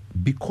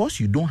because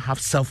you don't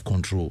have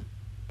self-control,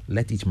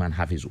 let each man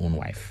have his own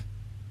wife,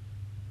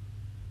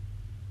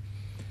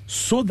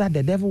 so that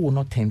the devil will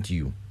not tempt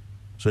you.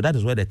 So that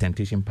is where the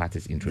temptation part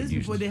is introduced.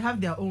 These people, they have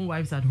their own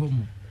wives at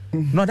home.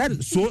 No, that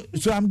is,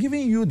 so I'm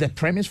giving you the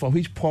premise for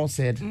which Paul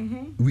said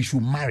we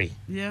should marry.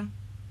 Yeah.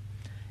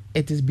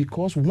 It is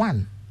because,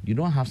 1, you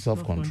don't have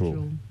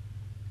self-control.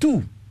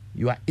 2,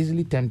 you are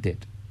easily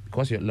tempted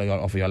because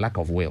of your lack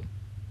of will.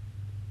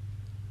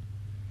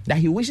 That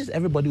he wishes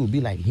everybody would be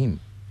like him,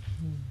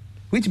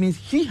 which means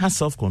he has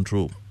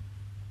self-control.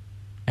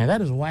 And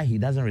that is why he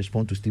doesn't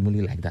respond to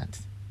stimuli like that.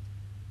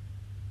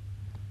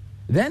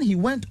 Then he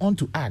went on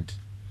to add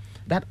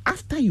that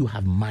after you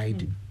have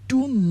married,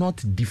 do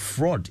not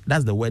defraud.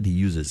 That's the word he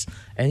uses.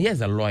 And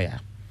here's a lawyer.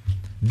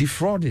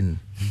 Defrauding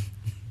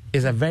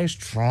is a very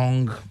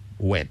strong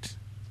word.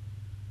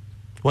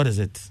 What is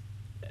it?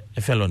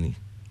 A felony?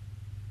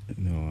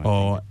 No.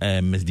 Or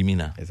a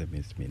misdemeanor? It's a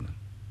misdemeanor.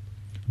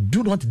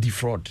 Do not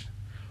defraud.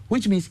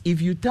 Which means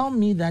if you tell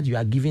me that you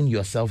are giving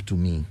yourself to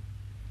me,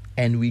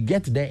 and we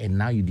get there and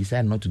now you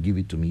decide not to give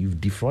it to me, you've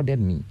defrauded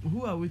me.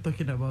 Who are we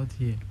talking about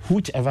here?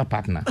 Whichever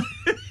partner.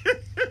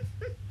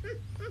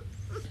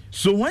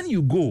 So when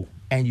you go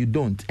and you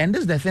don't, and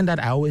this is the thing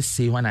that I always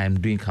say when I'm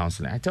doing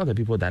counseling, I tell the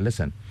people that,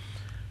 listen,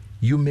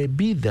 you may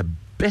be the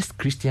best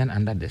Christian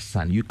under the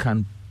sun. You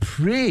can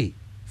pray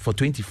for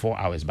 24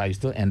 hours, but you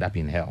still end up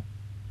in hell.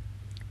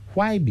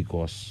 Why?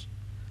 Because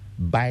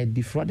by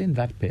defrauding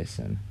that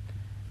person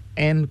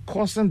and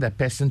causing the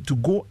person to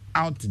go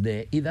out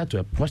there either to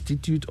a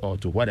prostitute or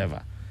to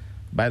whatever.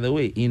 By the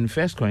way, in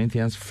 1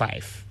 Corinthians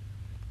 5,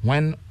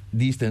 when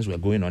these things were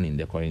going on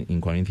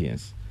in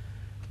Corinth,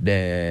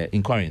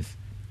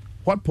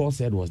 what Paul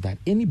said was that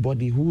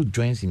anybody who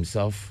joins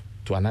himself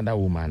to another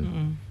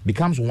woman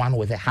becomes one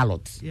with a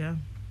harlot. Yeah.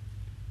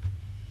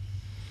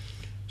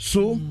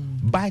 So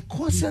by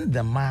causing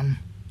the man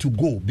to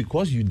go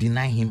because you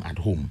deny him at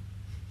home,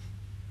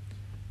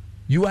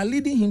 you are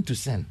leading him to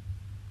sin.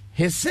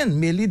 His sin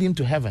may lead him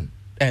to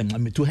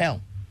to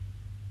hell.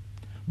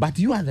 But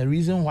you are the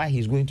reason why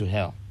he's going to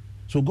hell.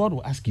 So God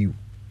will ask you.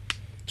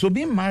 So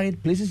being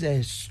married places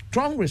a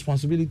strong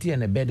responsibility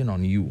and a burden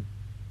on you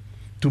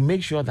to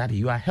make sure that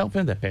you are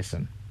helping the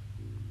person.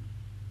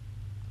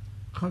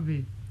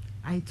 Kofi,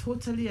 I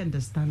totally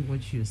understand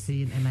what you're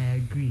saying, and I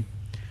agree.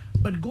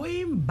 But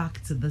going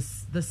back to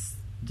this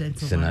gentleman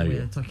Scenario.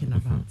 we're talking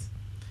about,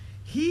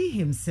 he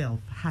himself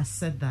has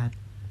said that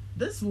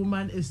this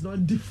woman is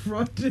not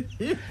defrauding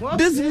him.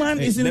 This man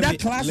is in Let that me-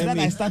 class let that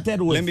me- I started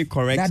with. Let me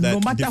correct that. No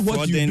matter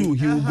what you do,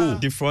 he will go.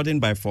 Defrauding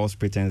by false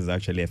pretense is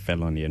actually a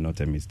felony and not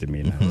a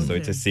misdemeanor. So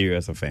it's a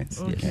serious offense.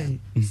 Okay.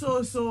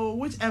 So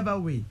whichever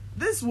way,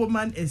 this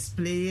woman is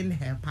playing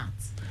her part.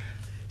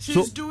 She's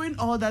So- doing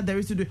all that there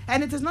is to do.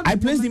 And it is not I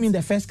the placed him in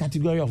woman's- the first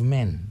category of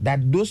men.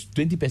 That those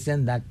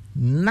 20% that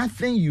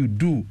nothing you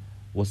do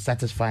will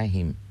satisfy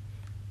him.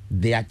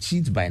 They are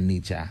cheats by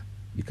nature.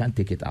 You can't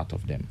take it out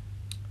of them.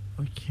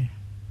 Okay.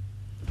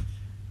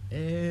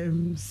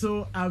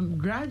 So I'm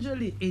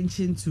gradually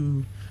inching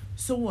to.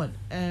 So what?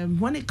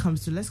 When it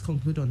comes to, let's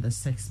conclude on the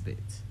sex bit.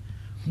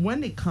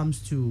 When it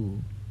comes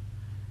to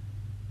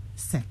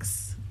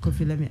sex,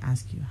 Kofi, let me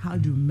ask you: how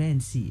do men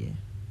see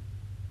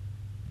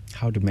it?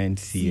 How do men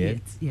see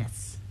it?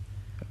 Yes.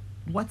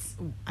 I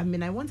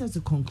want us to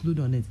conclude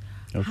on it.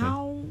 Okay.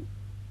 How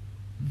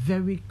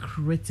very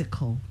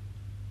critical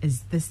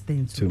is this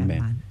thing to To a men.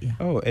 man? Yeah.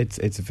 Oh, it's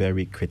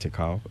very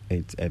critical.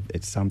 It's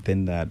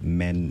something that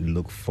men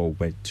look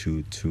forward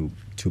to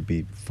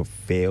be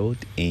fulfilled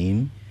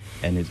in,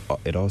 and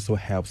it also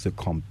helps to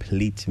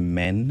complete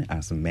men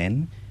as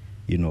men,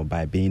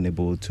 by being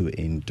able to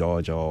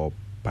indulge or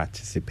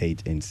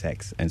participate in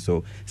sex. And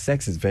so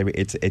sex is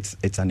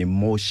it's an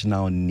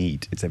emotional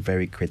need. It's a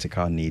very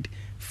critical need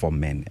for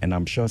men, and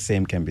I'm sure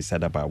same can be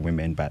said about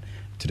women, but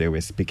today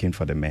we're speaking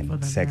for the men. For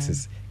the Sex men.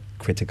 is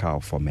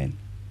critical for men.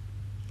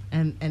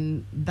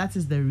 And that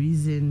is the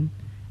reason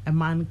a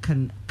man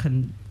can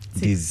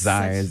take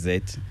Desires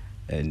it,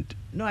 and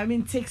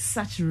take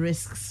such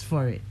risks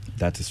for it,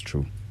 that is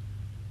true.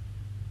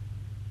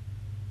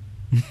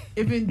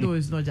 even though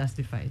it's not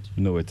justified.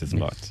 No, it is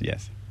not.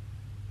 Yes.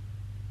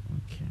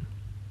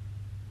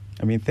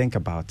 Okay. Think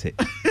about it.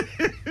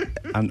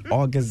 An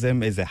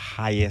orgasm is the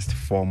highest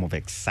form of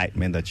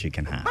excitement that you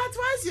can have. But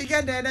once you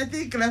get there, I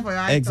think clear for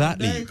your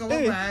Exactly.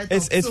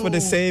 It's for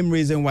the same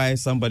reason why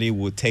somebody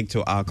would take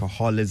to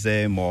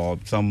alcoholism or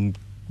some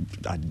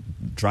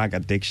drug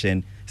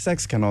addiction.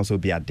 Sex can also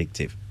be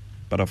addictive.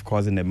 But of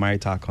course, in the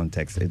marital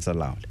context, it's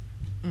allowed.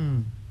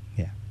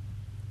 Yeah.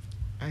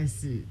 I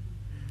see.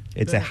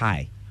 It's a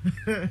high.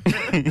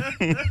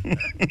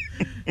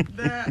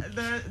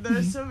 There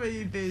are so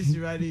many things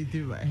running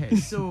through my head.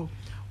 So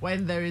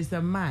when there is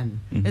a man,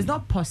 it's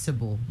not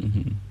possible,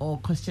 or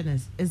question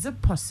is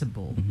it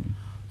possible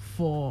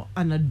for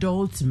an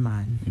adult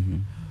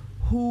man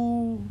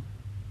who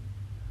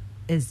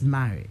is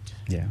married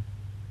Yeah.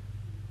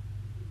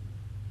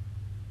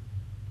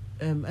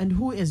 and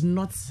who is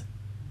not,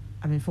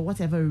 for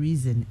whatever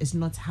reason, is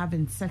not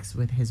having sex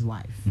with his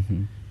wife?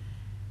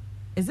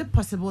 Is it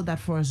possible that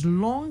for as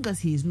long as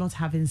he is not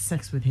having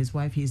sex with his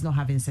wife, he is not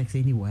having sex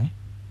anywhere?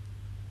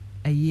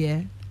 A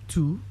year,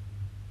 2?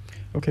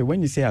 Okay,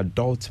 when you say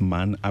adult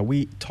man, are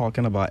we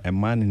talking about a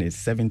man in his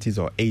 70s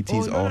or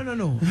 80s?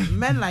 No.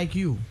 Men like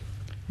you,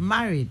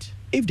 married.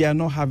 If they are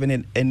not having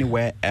it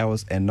anywhere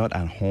else and not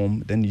at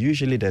home, then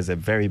usually there's a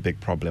very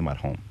big problem at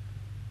home.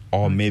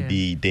 Or Okay.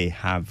 maybe they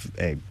have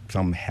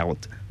some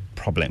health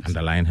problems.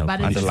 Underlying health.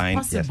 But it is Underline,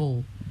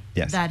 possible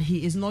Yes. that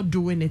he is not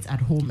doing it at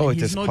home. Oh, and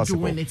it he's is not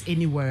possible. doing it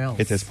anywhere else.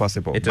 It is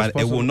possible, It is but it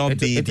possible- will not it-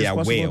 be it is their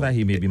possible will. that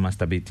he may be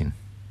masturbating.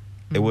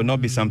 It will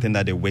not be something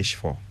that they wish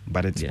for,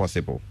 but it's Yes.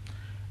 possible.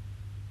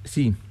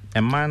 See,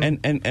 a man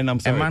And I'm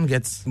sorry. a man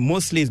gets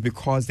Mostly it's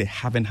because they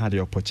haven't had the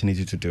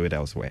opportunity to do it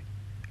elsewhere,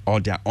 or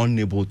they are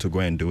unable to go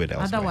and do it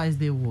elsewhere. Otherwise,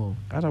 they will.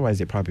 Otherwise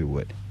they probably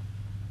would.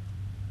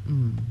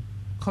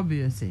 Kobe,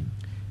 you're saying.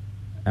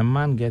 a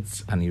man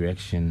gets an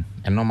erection.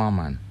 A normal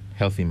man,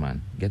 healthy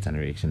man, gets an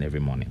erection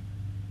every morning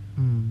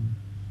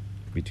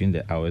between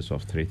the hours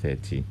of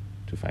 3:30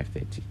 to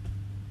 5:30.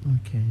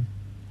 Okay.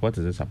 What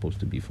is it supposed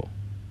to be for?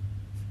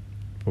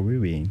 For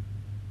we.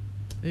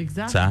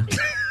 Exactly.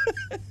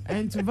 Sir,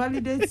 And to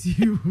validate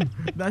you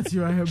that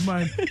you are a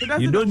man. It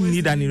doesn't you don't always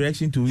need an mean-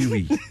 erection to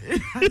wee.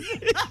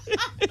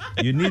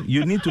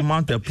 You need to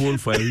mount a pole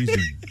for a reason.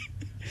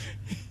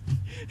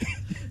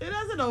 It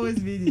doesn't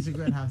always mean you should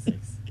go and have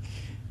sex.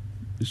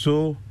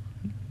 So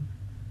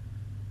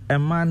a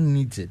man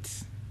needs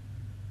it.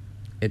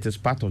 It is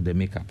part of the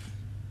makeup.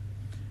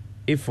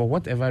 If for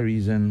whatever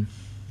reason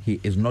he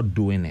is not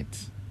doing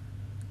it,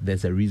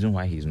 there's a reason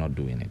why he's not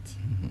doing it.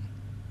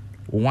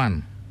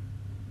 One,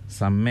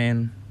 some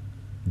men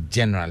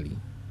generally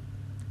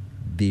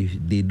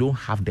they don't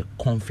have the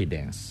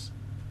confidence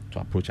to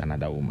approach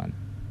another woman.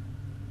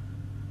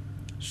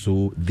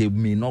 So they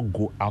may not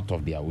go out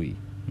of their way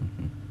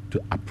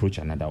to approach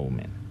another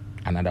woman.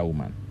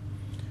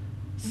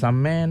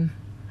 Some men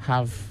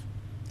have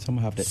Some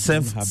have the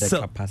Self-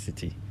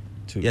 capacity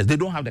to. Yes, they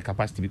don't have the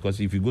capacity, because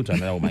if you go to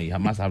another woman, you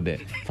must have the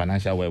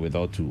financial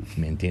wherewithal to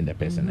maintain the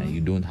person, and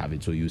you don't have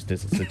it, so you still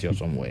sit here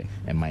somewhere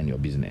and mind your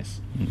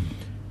business.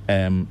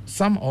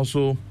 Some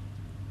also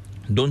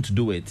don't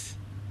do it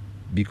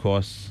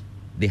because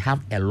they have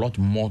a lot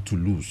more to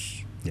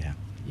lose. Yeah.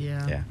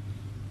 Yeah. Yeah.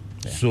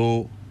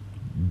 So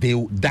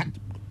that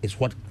is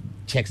what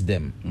checks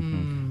them.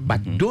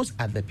 But those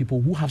are the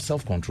people who have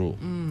self-control.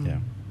 Yeah.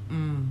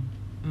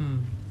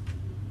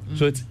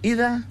 So it's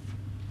either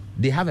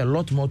they have a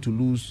lot more to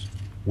lose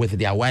with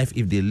their wife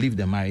if they leave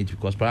the marriage,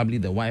 because probably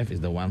the wife is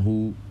the one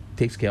who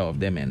takes care of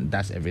them and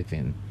does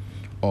everything,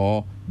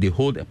 or they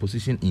hold a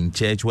position in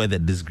church where the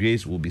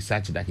disgrace will be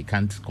such that he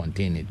can't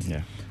contain it.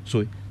 Yeah.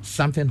 So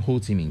something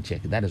holds him in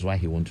check. That is why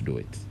he won't do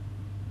it.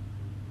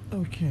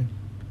 Okay.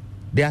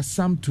 There are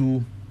some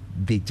too,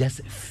 they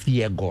just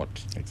fear God.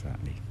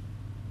 Exactly.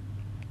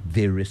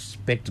 They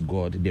respect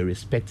God. They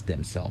respect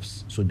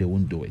themselves. So they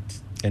won't do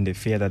it. And they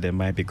fear that there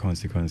might be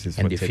consequences.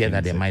 And for they fear taking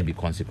that there it. might be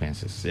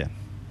consequences. Yeah.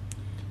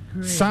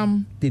 Great.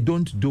 Some, they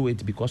don't do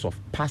it because of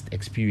past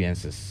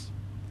experiences,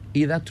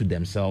 either to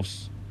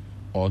themselves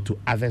or to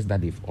others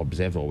that they've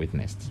observed or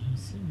witnessed.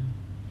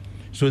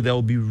 So there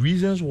will be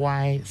reasons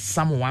why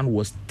someone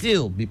will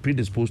still be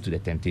predisposed to the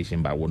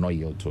temptation but will not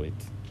yield to it.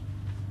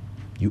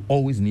 You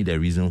always need a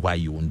reason why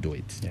you won't do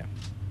it. Yeah.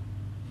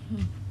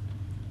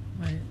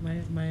 My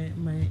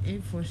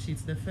A4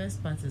 sheets, the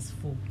first part is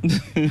full.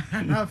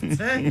 I've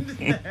turned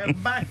them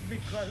back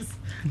because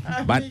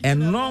But a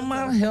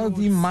normal,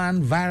 healthy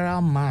man,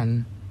 viral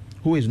man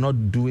who is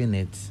not doing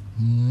it,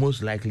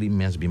 most likely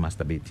must be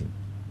masturbating.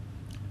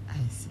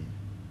 I see.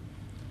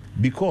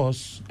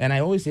 Because, and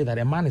I always say that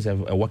a man is a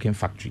working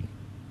factory.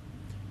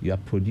 You are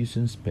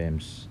producing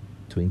sperms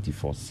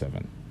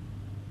 24/7.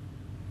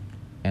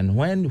 And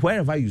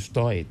wherever you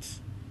store it,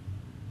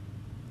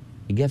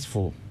 it gets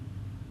full.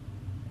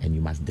 And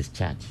you must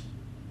discharge.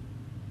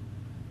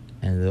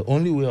 And the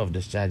only way of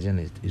discharging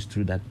it is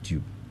through that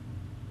tube.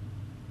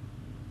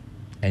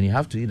 And you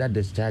have to either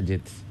discharge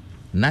it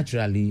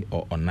naturally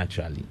or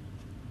unnaturally.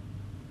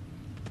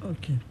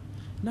 Okay.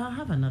 Now I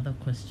have another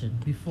question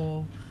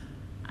before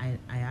I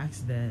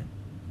ask the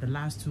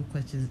last two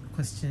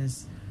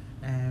questions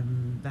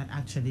that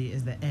actually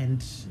is the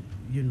end,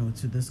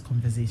 to this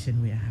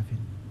conversation we are having.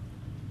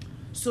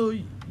 So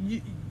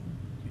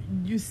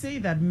you say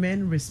that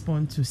men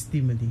respond to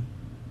stimuli,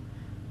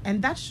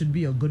 and that should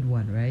be a good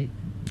one, right?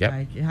 Yep.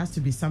 Like it has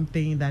to be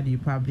something that you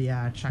probably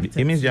are attracted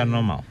to. It means you're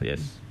normal,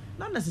 yes.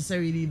 Not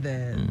necessarily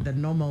the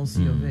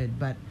normalcy of it,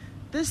 but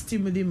this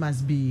stimuli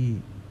must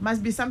be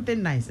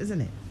something nice,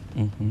 isn't it?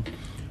 Mm-hmm.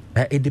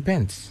 It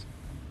depends.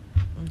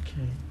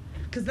 Okay.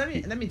 Because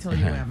let me tell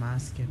you why I'm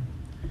asking.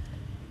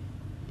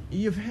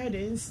 You've heard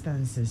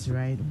instances,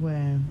 right,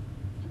 where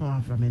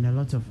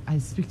I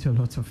speak to a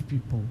lot of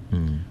people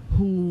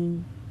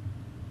who,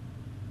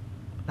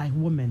 like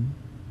women,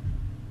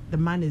 the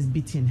man is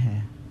beating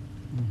her,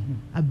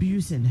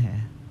 abusing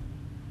her.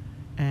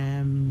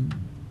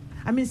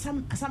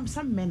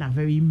 Some men are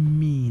very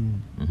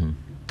mean.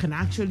 Can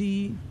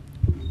actually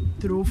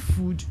throw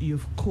food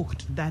you've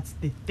cooked that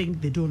they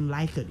think they don't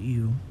like at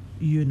you,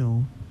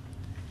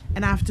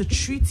 and after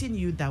treating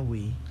you that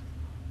way,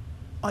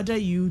 order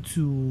you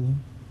to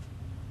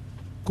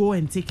go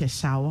and take a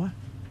shower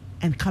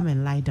and come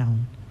and lie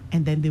down,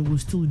 and then they will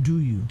still do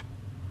you.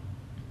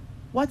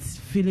 What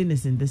feeling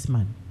is in this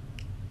man?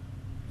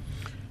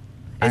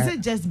 Is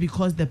it just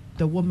because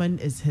the woman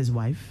is his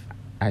wife?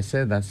 I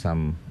said that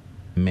some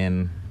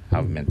men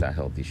have mental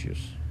health issues.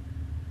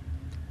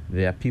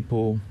 There are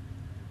people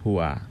who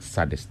are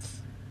sadists,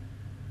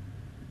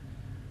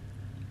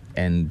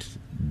 and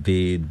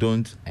they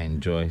don't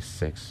enjoy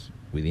sex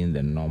within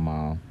the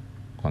normal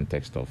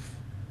context of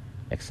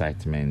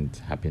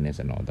excitement, happiness,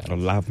 and all that. Or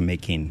love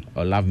making.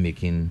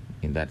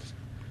 In that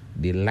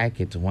they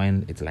like it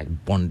when it's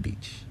like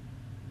bondage.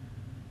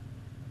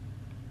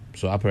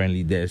 So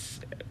apparently there's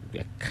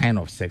a kind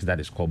of sex that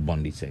is called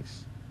bondage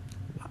sex.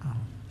 Wow.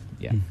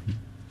 Yeah.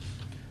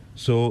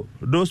 So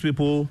those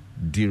people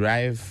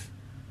derive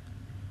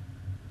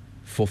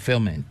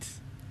fulfillment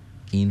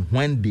in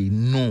when they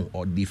know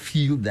or they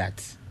feel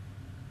that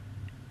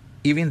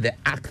even the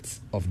act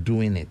of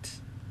doing it,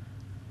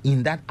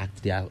 in that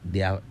act they are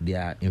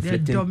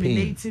inflicting They're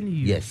dominating pain.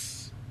 you.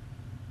 Yes.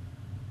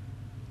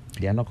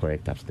 They are not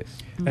correct upstairs.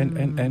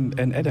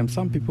 And Adam,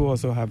 some people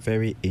also have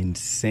very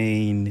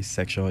insane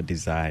sexual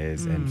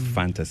desires and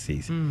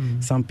fantasies.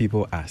 Some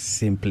people are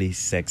simply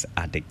sex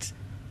addicts.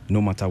 No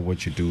matter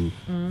what you do,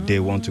 they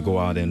want to go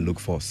out and look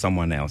for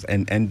someone else.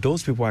 And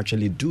those people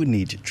actually do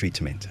need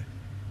treatment.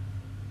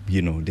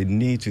 They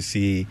need to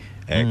see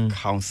a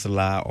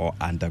counselor or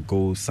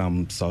undergo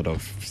some sort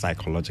of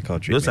psychological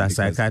treatment. Those are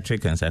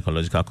psychiatric and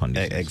psychological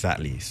conditions.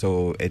 Exactly.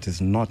 So it is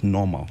not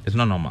normal. It's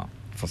not normal.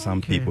 For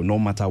some people, no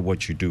matter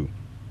what you do,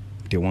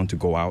 they want to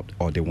go out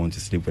or they want to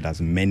sleep with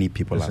as many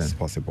people as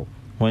possible.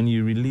 When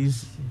you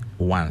release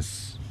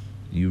once,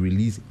 you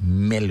release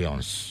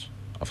millions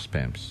of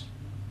sperms.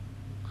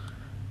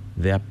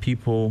 There are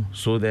people,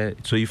 so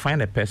you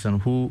find a person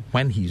who,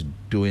 when he's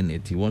doing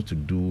it, he wants to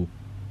do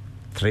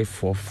 3,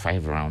 4,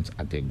 5 rounds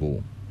at a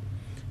go,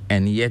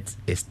 and yet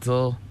is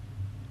still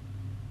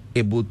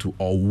able to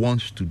or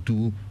wants to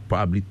do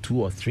probably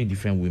 2 or 3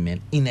 different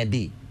women in a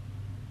day.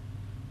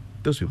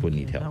 Those people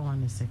need help. That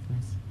one is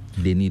sickness.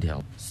 They need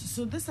help.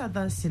 So this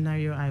other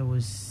scenario I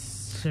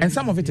was sharing And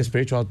some of it is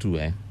spiritual too,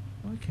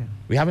 Okay.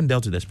 We haven't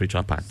dealt with the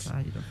spiritual part.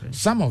 Side of it.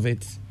 Some of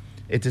it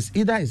is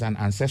either is an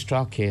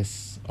ancestral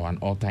curse or an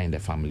altar in the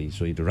family,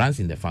 so it runs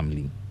in the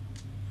family.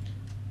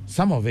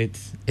 Some of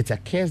it's a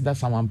curse that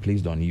someone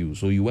placed on you.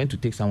 So you went to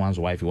take someone's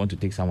wife, you want to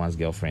take someone's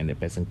girlfriend, the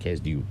person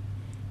cursed you,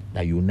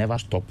 that you never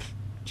stop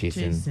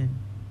chasing.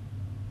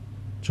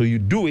 So you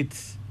do it,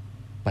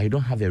 but you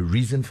don't have a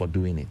reason for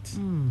doing it.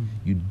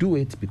 You do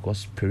it because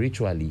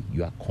spiritually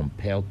you are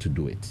compelled to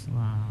do it.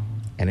 Wow.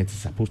 And it's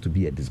supposed to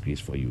be a disgrace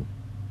for you.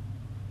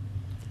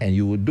 And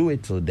you will do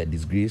it till the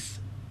disgrace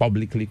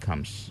publicly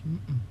comes.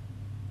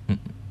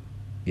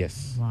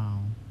 Yes. Wow.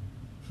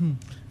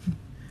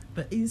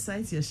 The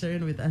insights you're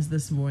sharing with us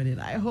this morning,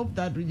 I hope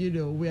that,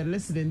 we're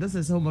listening. This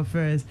is Home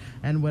Affairs,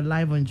 and we're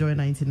live on Joy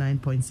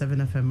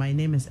 99.7 FM. My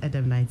name is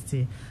Adam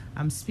Naite.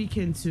 I'm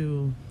speaking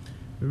to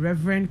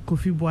Reverend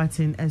Kofi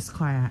Boateng Esq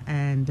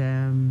and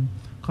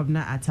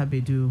Kobna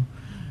Atabedu,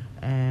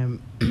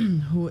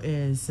 who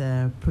is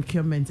a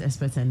procurement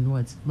expert and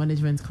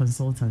management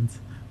consultant.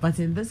 But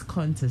in this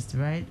contest,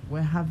 right,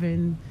 we're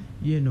having,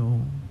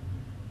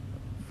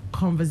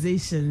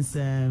 conversations,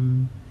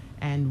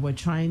 and we're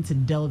trying to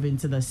delve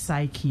into the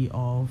psyche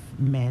of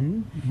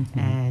men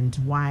and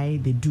why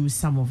they do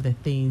some of the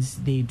things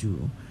they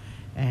do.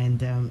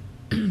 And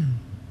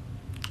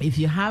if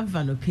you have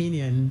an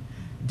opinion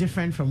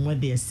different from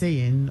what they're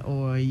saying,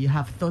 or you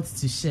have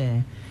thoughts to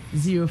share,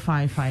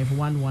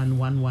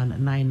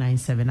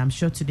 055-1111-997. I'm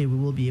sure today we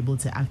will be able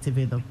to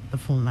activate the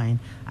phone line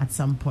at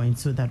some point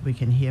so that we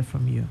can hear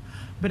from you.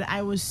 But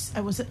I was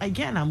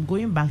again, I'm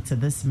going back to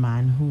this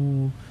man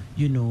who,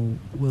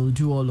 will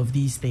do all of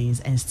these things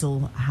and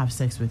still have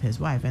sex with his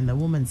wife. And the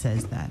woman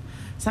says that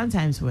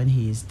sometimes when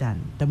he is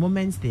done, the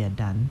moment they are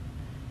done,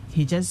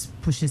 he just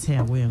pushes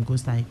her away and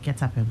goes like,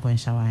 get up and go and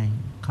shower and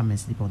come and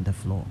sleep on the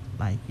floor.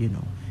 Like,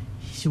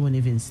 she won't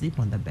even sleep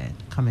on the bed.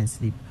 Come and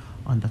sleep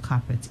on the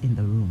carpet in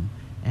the room.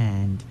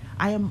 And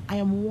I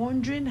am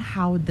wondering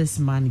how this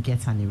man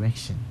gets an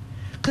erection.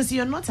 Because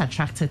you're not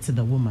attracted to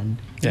the woman.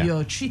 Yeah.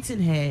 You're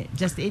treating her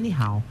just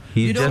anyhow.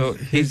 He's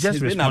just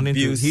responding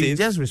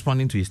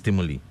to his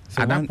stimuli.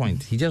 So at that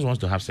point, he just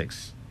wants to have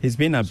sex. He's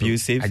been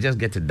abusive. So I just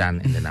get it done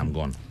and then I'm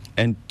gone.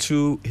 And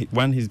two,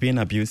 one, he's being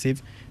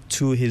abusive.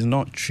 Two, he's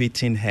not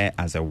treating her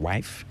as a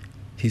wife.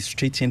 He's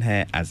treating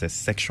her as a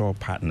sexual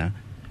partner.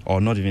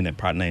 Or not even a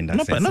partner in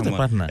that sense. Not a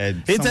partner.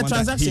 It's a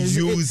transaction. He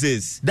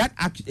uses.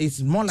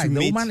 It's more like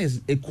the woman is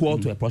equal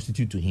to a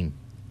prostitute to him.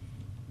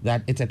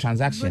 That it's a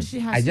transaction.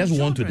 I just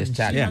want to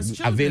discharge.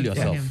 Avail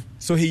yourself.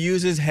 So he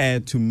uses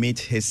her to meet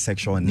his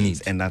sexual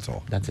needs, and that's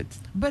all. That's it.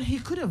 But he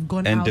could have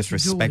gone and out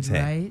disrespect to do it,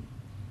 her. Right?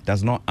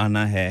 Does not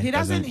honor her. He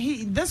doesn't.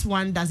 This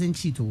one doesn't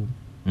cheat.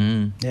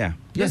 Yeah.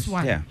 This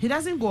one. Yeah. He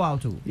doesn't go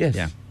out. Yes.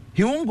 Yeah.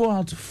 He won't go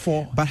out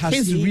for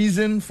his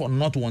reason for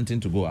not wanting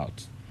to go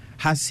out.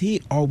 Has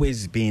he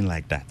always been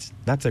like that?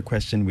 That's a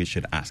question we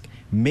should ask.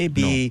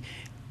 Maybe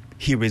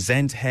he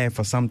resents her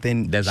for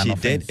something she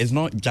did. It's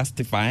not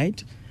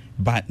justified,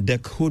 but there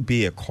could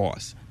be a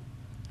cause,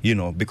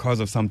 because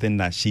of something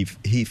that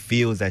he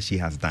feels that she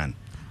has done.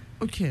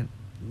 Okay.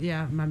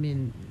 Yeah, I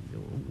mean,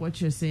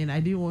 what you're saying, I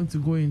didn't want to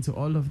go into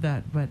all of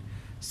that, but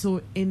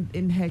so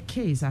in her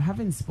case, I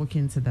haven't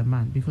spoken to the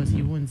man because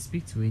he won't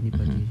speak to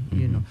anybody,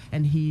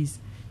 and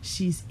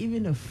she's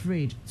even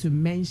afraid to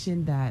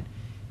mention that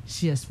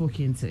she has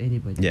spoken to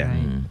anybody,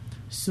 right?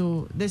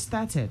 So they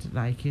started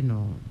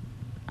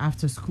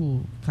after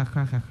school,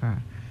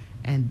 kakra,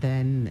 and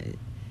then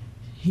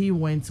he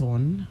went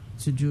on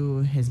to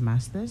do his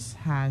master's,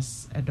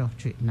 has a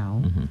doctorate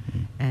now,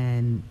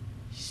 and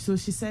so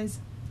she says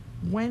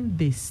when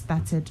they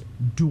started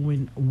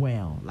doing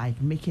well,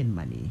 like making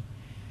money,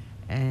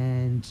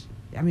 and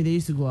I mean they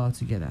used to go out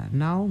together.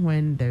 Now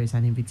when there is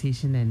an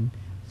invitation and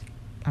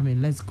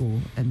let's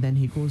go, and then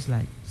he goes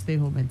like, stay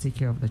home and take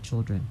care of the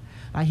children.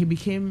 Like he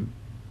became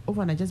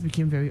overnight just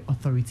became very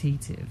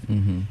authoritative,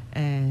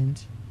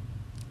 and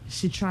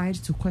she tried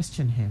to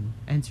question him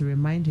and to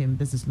remind him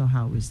this is not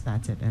how we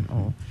started and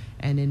all.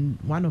 And in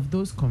one of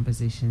those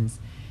conversations,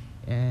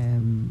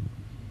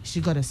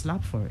 she got a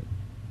slap for it,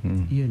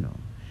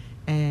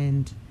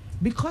 and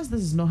because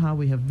this is not how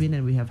we have been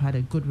and we have had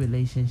a good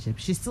relationship,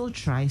 she still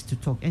tries to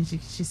talk. And she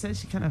said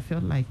she kind of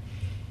felt like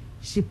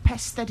she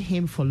pestered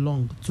him for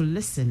long to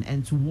listen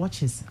and to watch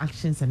his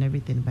actions and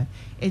everything, but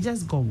it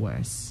just got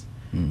worse.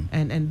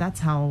 And that's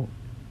how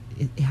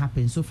it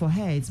happened. So for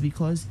her, it's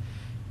because,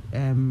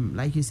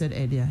 like you said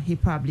earlier, he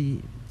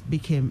probably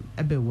became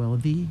a bit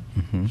wealthy.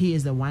 He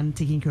is the one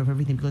taking care of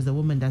everything because the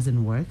woman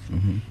doesn't work,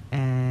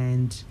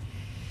 and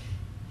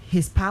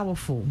he's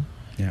powerful.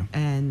 Yeah.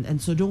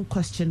 And so don't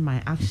question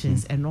my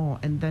actions and all.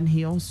 And then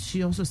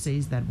she also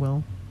says that,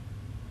 well,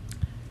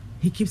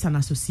 he keeps an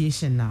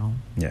association now.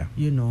 Yeah.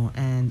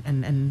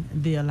 And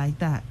they are like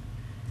that.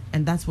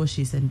 And that's what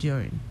she's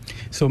enduring.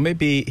 So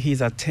maybe he's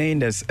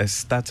attained a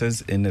status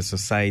in the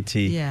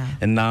society,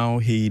 and now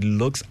he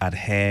looks at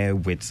her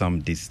with some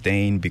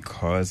disdain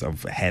because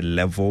of her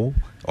level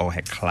or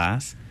her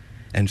class.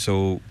 And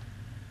so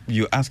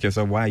you ask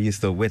yourself, why are you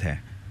still with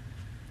her?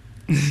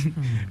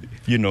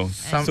 You know,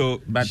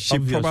 but she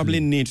probably obviously-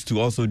 needs to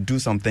also do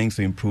some things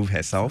to improve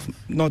herself,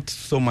 not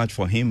so much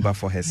for him, but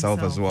for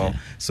herself as well,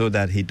 so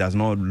that he does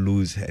not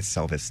lose her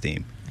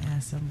self-esteem. Yeah,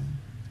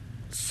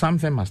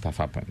 Something must have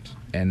happened,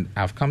 and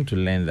I've come to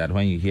learn that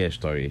when you hear a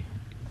story,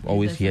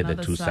 always There's hear the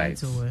another two side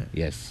sides. to it.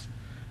 Yes,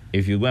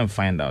 if you go and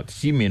find out,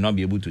 she may not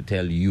be able to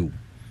tell you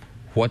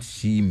what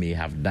she may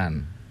have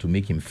done to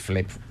make him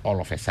flip all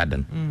of a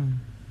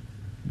sudden,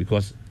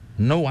 because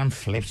no one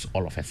flips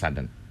all of a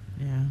sudden.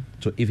 Yeah.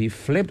 So if he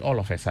flipped all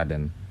of a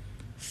sudden,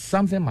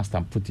 something must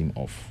have put him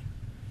off.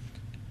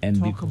 And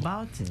Talk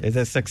about it. It's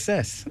a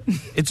success.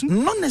 it's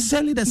not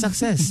necessarily the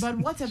success. But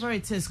whatever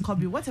it is,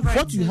 Kobe, whatever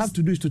What it you is, have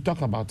to do is to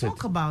talk about it.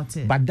 talk about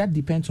it. But that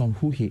depends on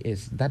who he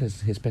is. That is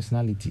his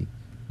personality.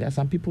 There are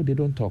some people, they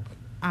don't talk.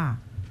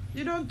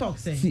 You don't talk,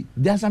 say. See,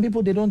 there are some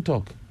people, they don't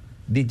talk.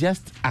 They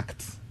just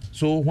act.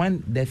 So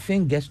when the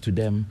thing gets to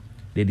them,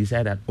 they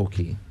decide that,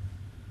 okay,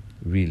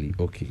 really,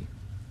 okay,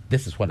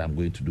 this is what I'm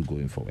going to do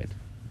going forward.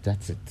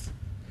 That's it.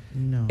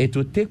 No. It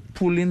will take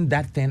pulling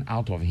that thing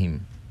out of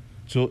him.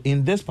 So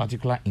in this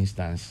particular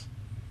instance,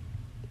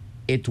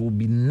 it will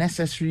be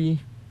necessary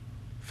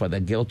for the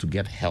girl to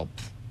get help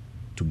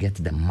to get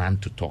the man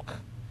to talk.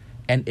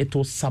 And it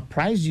will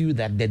surprise you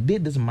that the day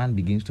this man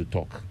begins to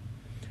talk,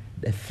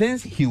 the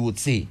things he would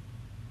say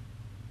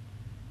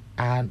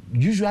are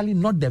usually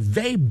not the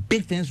very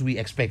big things we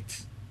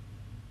expect,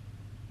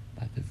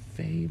 but the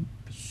very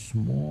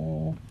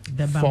small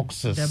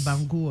foxes. The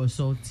bangu or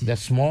salty. The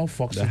small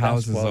foxes. The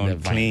house is that spoil the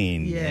vine.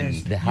 unclean.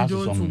 Yes, The house you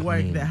is don't work.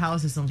 unclean. The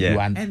house is Yeah.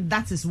 unclean, and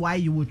that is why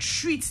you would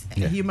treat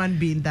a human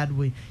being that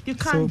way. You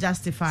can't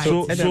justify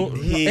So,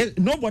 it.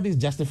 nobody is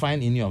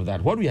justifying any of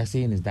that. What we are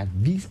saying is that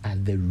these are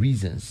the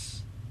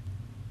reasons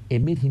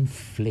it made him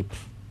flip,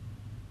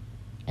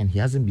 and he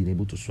hasn't been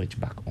able to switch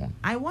back on.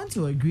 I want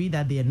to agree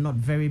that they are not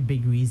very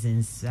big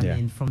reasons. I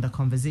mean, from the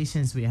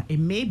conversations it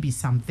may be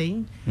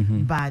something,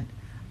 but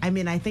I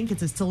mean, I think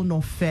it is still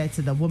not fair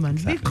to the woman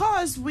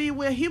because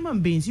we're human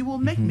beings. You will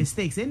make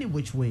mistakes any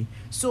which way.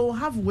 So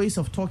have ways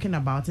of talking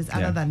about it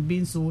other than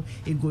being so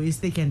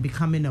egoistic and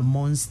becoming a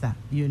monster,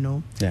 you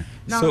know? Yeah.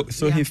 Now,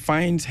 So he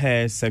finds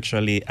her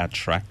sexually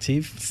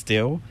attractive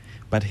still,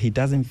 but he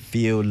doesn't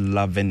feel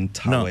loving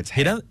towards her.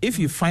 He doesn't. If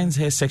he finds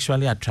her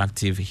sexually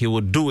attractive, he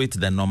will do it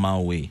the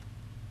normal way.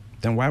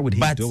 Then why would he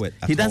But do it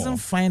at he doesn't all?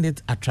 find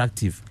it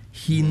attractive.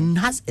 He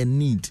has a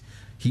need.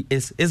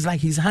 It's like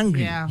he's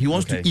hungry. Yeah. He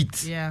wants Okay. to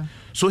eat. Yeah.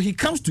 So he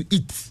comes to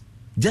eat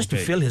just to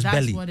Okay. fill his That's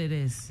belly, what it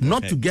is. not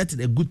Okay. to get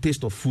a good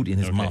taste of food in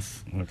his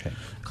mouth. Okay.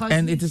 Because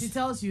And she it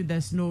tells you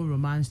there's no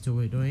romance to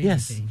it or anything.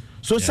 Yes.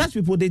 So such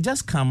people, they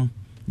just come,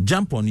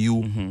 jump on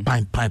you,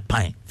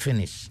 pine,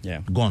 finish,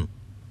 gone,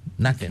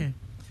 nothing. Okay.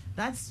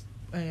 That's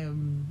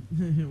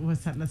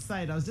was an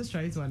aside. I was just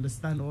trying to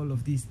understand all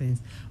of these things.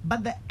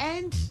 But the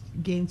end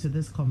game to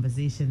this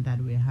conversation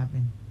that we're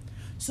having.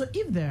 So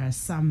if there are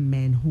some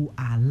men who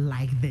are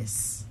like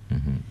this,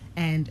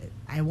 and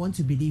I want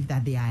to believe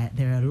that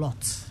there are a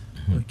lot,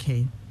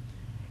 okay,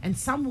 and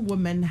some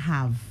women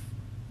have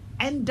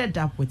ended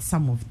up with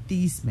some of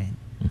these men.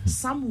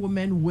 Some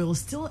women will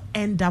still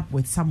end up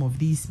with some of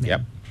these men.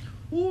 Yep.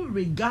 Who,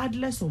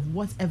 regardless of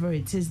whatever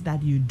it is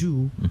that you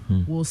do,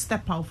 will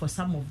step out for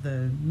some of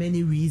the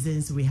many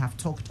reasons we have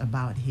talked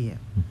about here.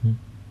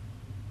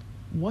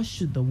 What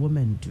should the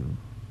woman do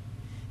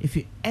if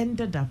you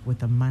ended up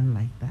with a man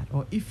like that,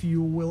 or if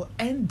you will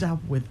end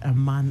up with a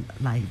man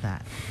like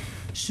that?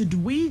 Should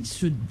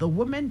the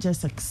woman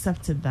just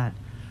accept it that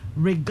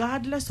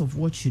regardless of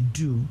what you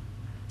do,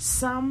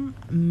 some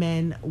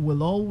men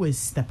will always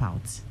step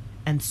out,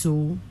 and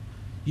so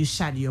you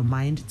shut your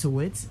mind to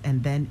it,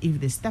 and then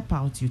if they step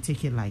out, you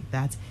take it like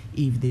that.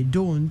 If they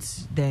don't,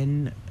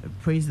 then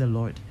praise the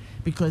Lord,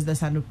 because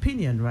there's an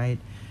opinion, right,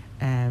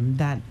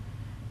 that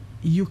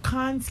you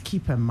can't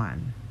keep a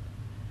man.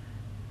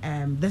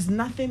 There's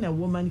nothing a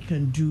woman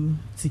can do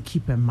to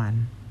keep a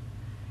man.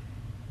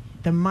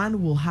 The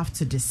man will have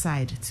to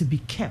decide to be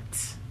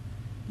kept.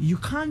 You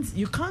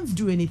can't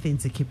do anything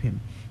to keep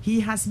him.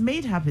 He has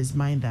made up his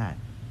mind that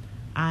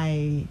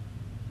I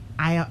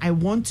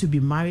want to be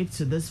married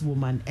to this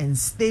woman and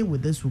stay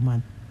with this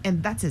woman,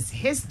 and that is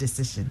his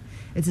decision.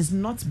 It is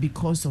not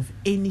because of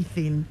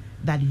anything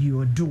that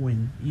you're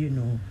doing, you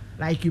know.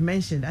 Like you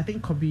mentioned, I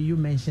think Kobe, you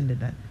mentioned it,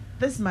 that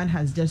this man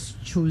has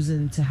just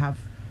chosen to have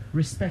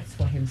respect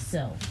for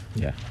himself.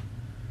 Yeah.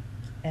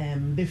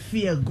 They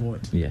fear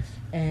God. Yes.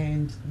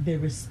 And they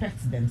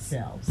respect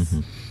themselves.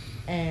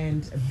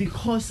 And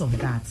because of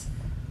that,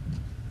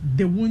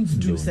 they won't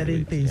do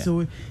certain things. Yeah.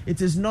 So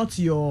it is not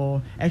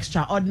your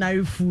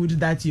extraordinary food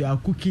that you are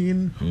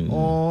cooking,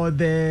 or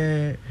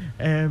the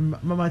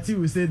Mama T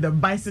will say the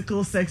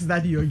bicycle sex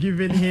that you're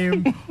giving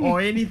him or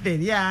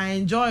anything. Yeah, I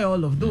enjoy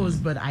all of those,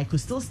 but I could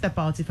still step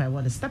out if I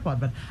want to step out.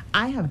 But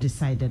I have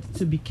decided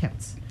to be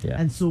kept. Yeah.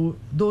 And so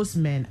those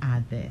men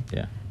are there.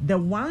 Yeah. The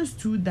ones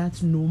too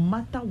that no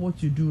matter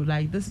what you do,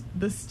 like this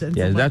gentleman.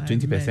 Yes, that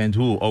 20%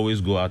 who will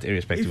always go out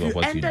irrespective of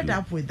what you do. If you ended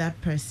up with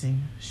that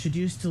person, should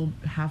you still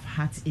have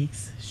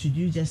heartaches? Should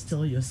you just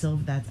tell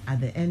yourself that at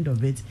the end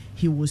of it,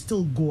 he will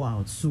still go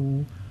out?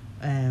 So,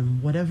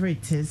 whatever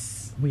it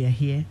is, we are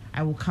here.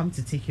 I will come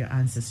to take your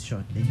answers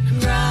shortly.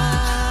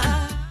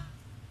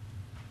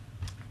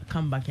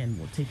 Come back and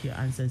we'll take your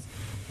answers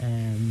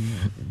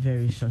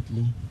very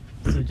shortly.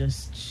 So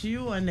just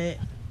chew on it.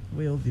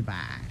 We'll be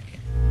back.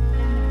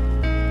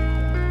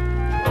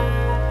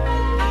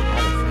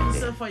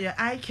 So for your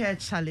eye care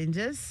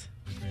challenges,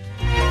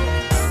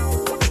 I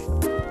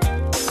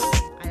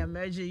am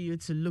urging you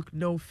to look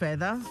no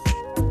further.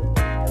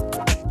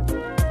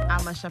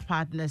 Amasha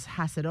Partners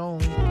has it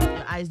all.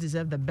 Your eyes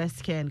deserve the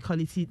best care and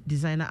quality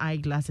designer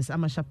eyeglasses.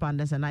 Amasha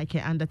Partners and Eye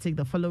Care undertake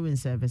the following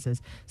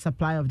services: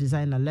 supply of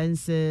designer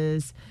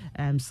lenses,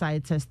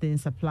 side testing,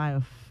 supply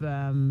of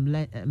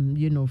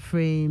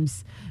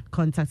frames,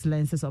 contact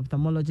lenses,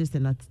 ophthalmologist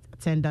and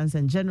attendance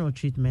and general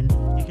treatment.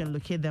 You can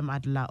locate them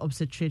at La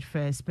Opposite Trade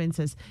Fair,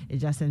 Spencer's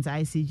adjacent to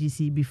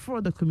ICGC,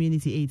 before the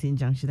Community 18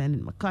 Junction, and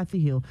in McCarthy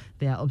Hill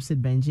they are opposite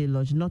Benjay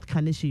Lodge. North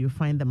Kanishi, you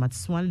find them at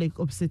Swan Lake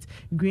opposite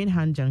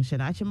Greenhand Junction.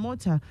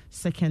 Achimota,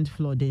 second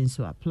floor,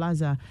 Densua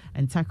Plaza,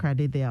 and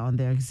Takrade, they are on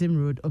the Exim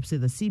Road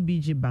opposite the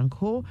CBG Bank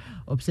Hall,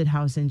 opposite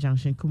Housing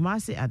Junction.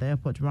 Kumasi at the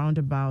airport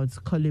roundabout,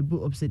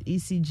 Kolebu opposite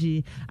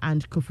ECG,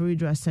 and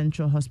Koforidua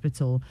Central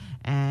Hospital.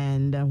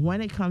 And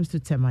when it comes to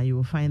Tema, you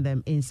will find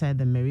them inside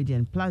the Meridian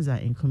Plaza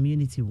in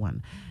Community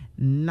 1.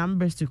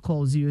 Numbers to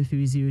call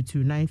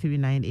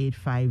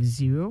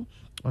 0302-939-850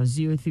 or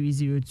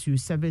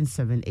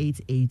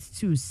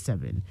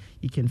 0302-778-827.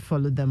 You can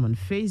follow them on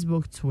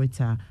Facebook,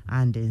 Twitter,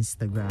 and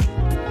Instagram.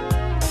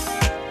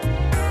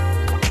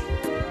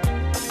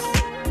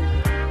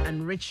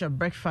 Enrich your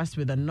breakfast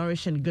with the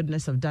nourishing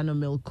goodness of Dano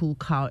Milk Cool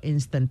Cow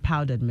Instant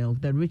Powdered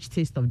Milk. The rich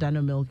taste of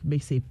Dano Milk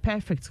makes a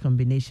perfect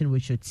combination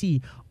with your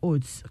tea,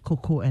 oats,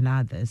 cocoa, and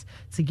others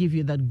to give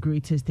you that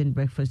great tasting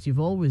breakfast you've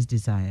always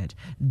desired.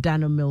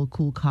 Dano Milk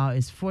Cool Cow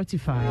is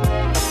fortified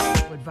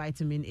with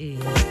vitamin A.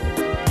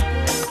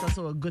 It's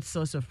also a good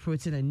source of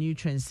protein and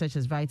nutrients such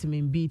as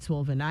vitamin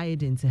B12 and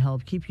iodine to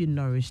help keep you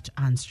nourished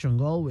and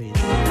strong always.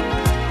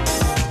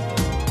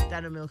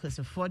 Dano Milk is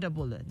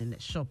affordable in a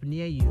shop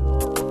near you.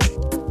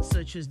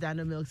 So choose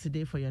Dano Milk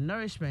today for your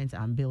nourishment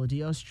and build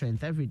your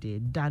strength every day.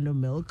 Dano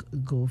Milk,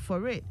 go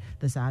for it.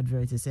 This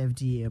advert is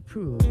FDA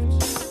approved.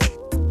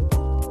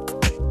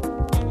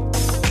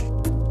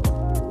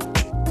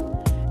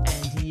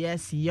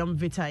 Yes, Yum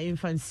Vita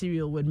infant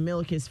cereal with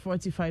milk is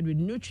fortified with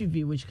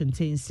Nutri-V, which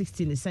contains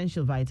 16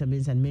 essential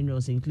vitamins and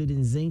minerals,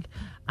 including zinc,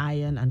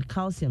 iron, and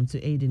calcium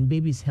to aid in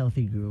baby's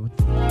healthy growth.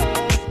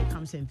 It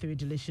comes in 3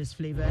 delicious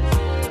flavors.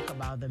 Talk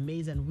about the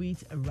maize and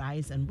wheat,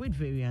 rice, and wheat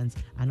variants,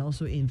 and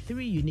also in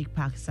 3 unique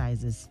pack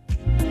sizes: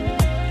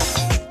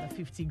 the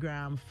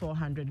 50-gram,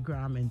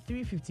 400-gram, and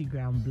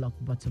 350-gram block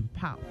bottom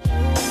pouch.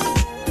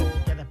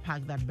 Get a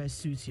pack that best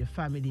suits your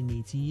family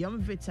needs.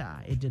 Yum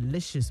Vita, a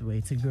delicious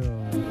way to grow.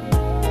 And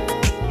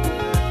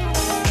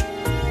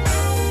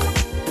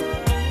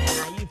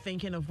are you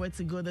thinking of where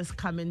to go this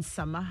coming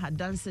summer?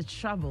 Adanse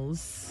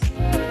Travels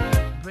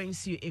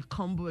brings you a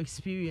combo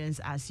experience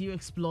as you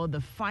explore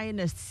the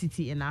finest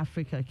city in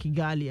Africa,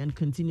 Kigali, and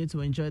continue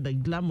to enjoy the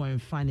glamour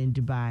and fun in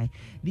Dubai.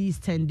 These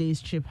 10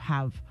 days trip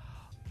have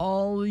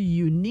all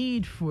you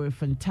need for a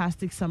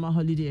fantastic summer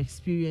holiday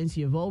experience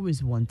you've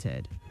always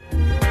wanted.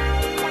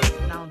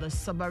 Now, the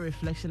sober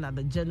reflection at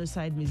the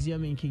Genocide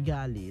Museum in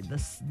Kigali,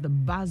 the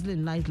bustling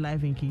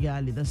nightlife in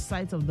Kigali, the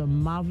sight of the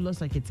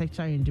marvelous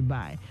architecture in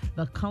Dubai,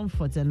 the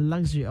comfort and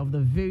luxury of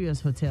the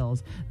various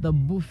hotels, the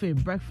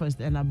buffet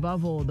breakfast, and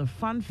above all, the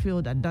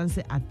fun-filled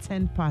Adanse at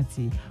 10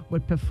 party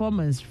with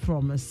performance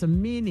from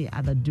Samini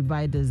at the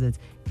Dubai desert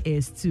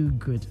is too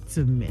good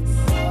to miss.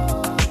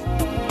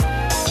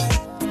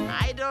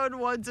 I don't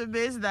want to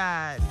miss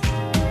that.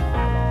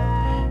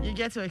 You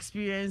get to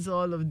experience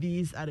all of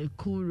these at a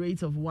cool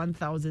rate of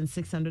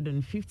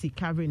 1,650,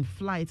 covering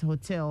flight,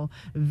 hotel,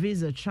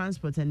 visa,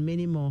 transport, and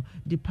many more.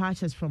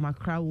 Departures from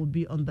Accra will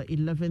be on the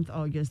 11th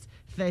August,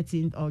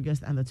 13th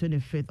August, and the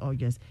 25th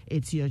August.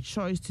 It's your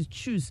choice to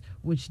choose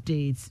which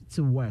dates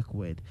to work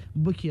with.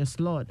 Book your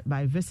slot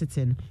by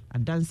visiting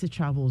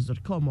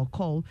adancetravels.com or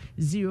call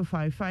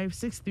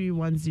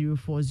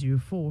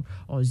 055-631-0404 or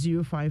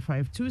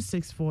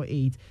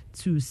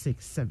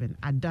 055-2648-267.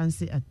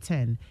 Adanse at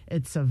 10.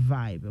 It's a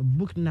vibe.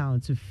 Book now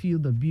to feel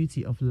the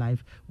beauty of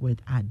life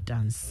with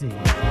Adanse.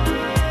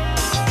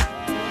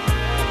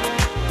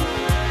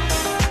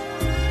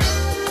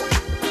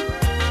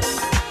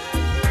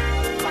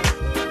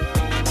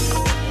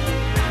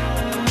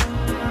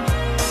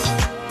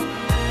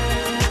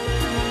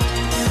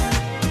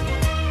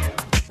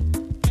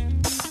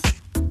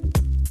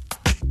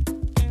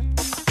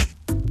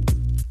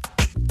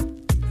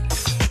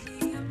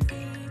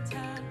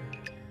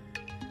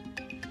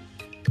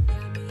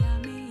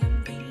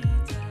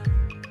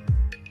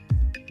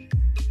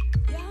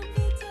 Yum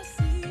Vita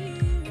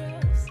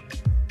cereals.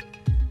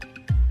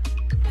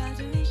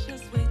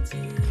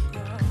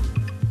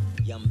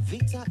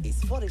 Vita is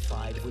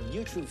fortified with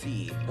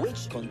Nutri-V,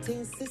 which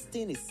contains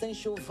 16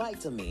 essential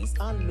vitamins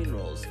and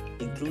minerals,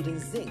 including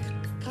zinc,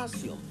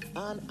 calcium,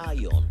 and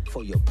iron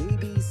for your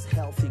baby's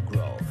healthy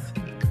growth.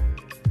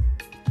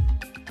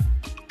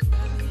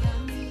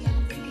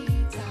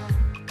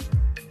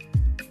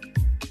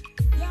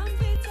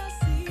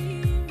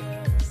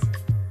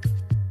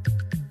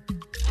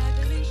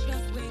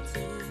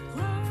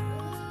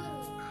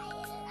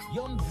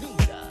 Young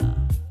Vita,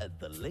 a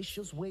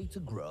delicious way to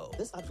grow.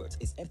 This advert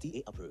is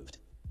FDA approved.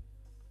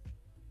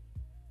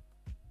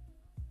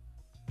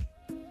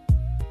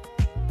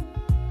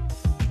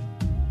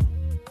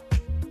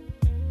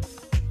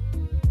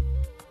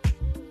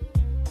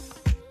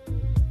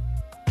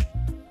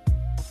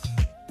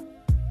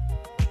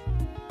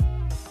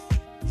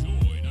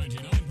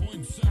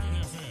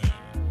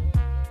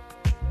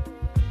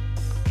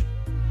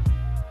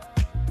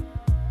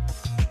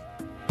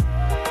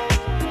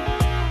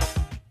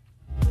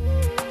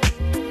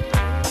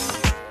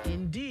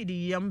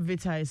 Yum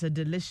Vita is a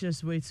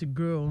delicious way to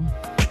grow.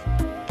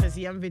 Because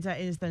Yum Vita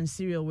instant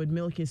cereal with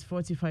milk is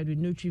fortified with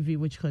Nutri-V,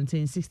 which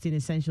contains 16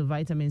 essential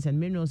vitamins and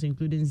minerals,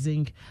 including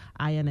zinc,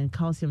 iron, and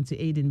calcium to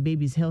aid in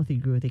baby's healthy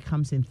growth. It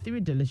comes in 3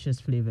 delicious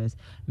flavors: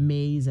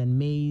 maize and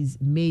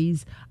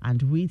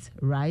wheat,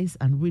 rice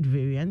and wheat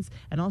variants,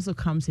 and also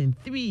comes in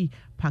 3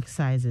 pack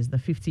sizes: the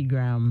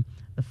 50-gram,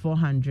 the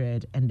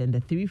 400, and then the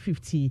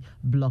 350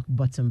 block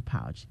bottom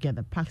pouch. Get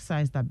the pack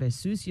size that best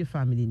suits your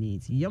family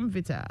needs. Yum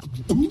Vita,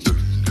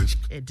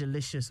 a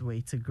delicious way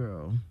to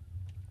grow.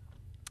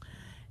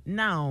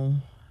 Now,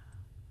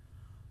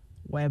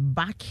 we're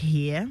back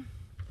here.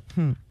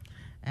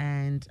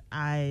 And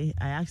I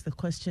asked the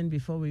question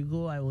before we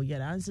go. I will get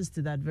answers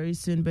to that very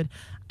soon. But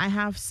I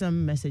have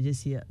some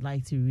messages here I'd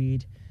like to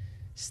read.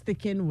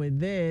 Sticking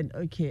with it.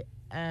 Okay.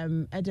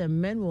 Adam,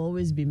 men will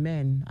always be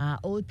men.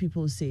 Old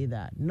people say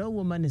that. No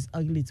woman is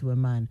ugly to a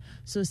man.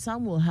 So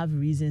some will have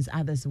reasons,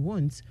 others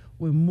won't.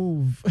 We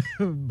move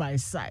by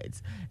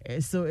sides.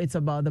 So it's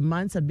about the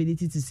man's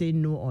ability to say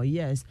no or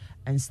yes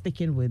and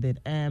sticking with it.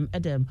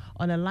 Adam,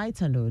 on a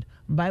lighter note,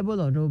 Bible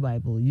or no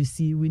Bible, you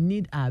see, we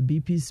need our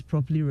BPs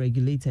properly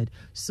regulated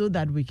so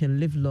that we can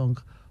live long.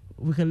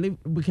 We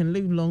can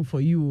live long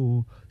for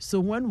you. So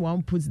when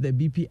one puts the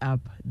BP up,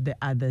 the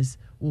others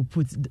will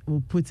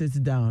put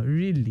it down.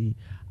 Really.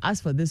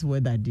 As for this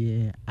weather,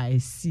 dear, I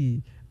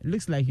see. It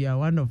looks like you are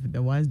one of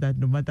the ones that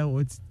no matter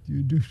what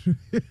you do.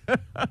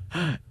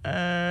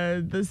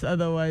 This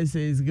otherwise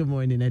says, good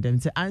morning, Adam.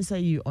 To answer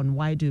you on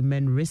why do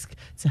men risk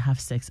to have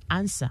sex,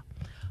 answer.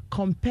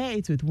 Compare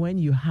it with when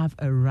you have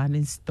a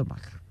running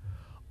stomach.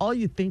 All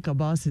you think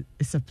about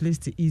is a place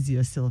to ease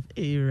yourself.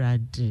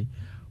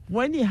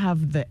 When you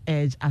have the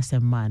edge as a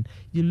man,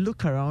 you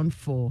look around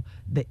for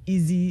the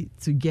easy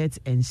to get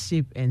and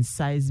shape and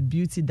size.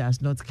 Beauty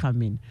does not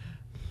come in.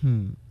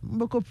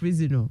 Mboko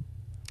Prisoner.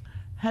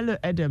 Hello,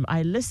 Adam.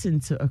 I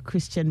listened to a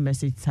Christian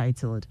message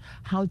titled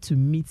How to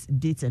Meet,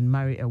 Date and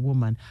Marry a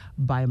Woman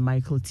by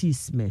Michael T.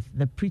 Smith.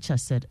 The preacher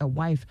said a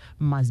wife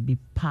must be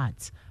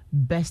part,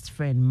 best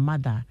friend,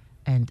 mother,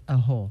 and a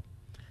whore.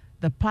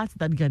 The part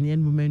that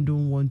Ghanaian women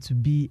don't want to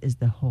be is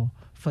the whore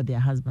for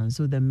their husband.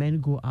 So the men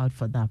go out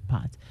for that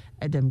part.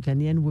 Adam,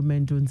 Ghanaian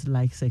women don't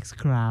like sex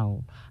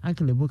crow.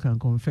 Uncle Ebo can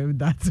confirm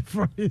that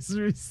from his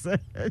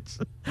research.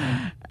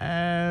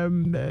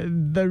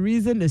 The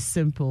reason is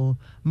simple.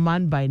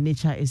 Man by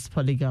nature is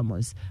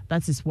polygamous.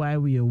 That is why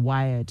we are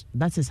wired.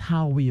 That is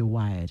how we are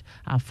wired.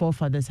 Our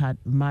forefathers had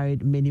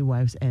married many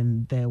wives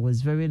and there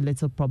was very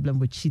little problem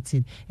with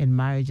cheating in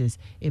marriages.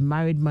 A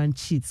married man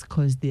cheats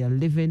because they are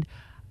living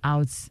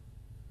out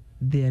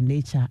their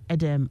nature.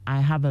 Adam,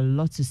 I have a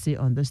lot to say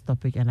on this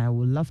topic and I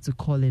would love to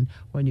call in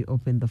when you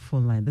open the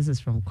phone line. This is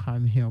from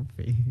Kwame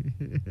Helpe.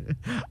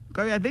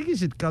 Kwame, I think you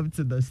should come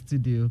to the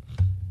studio.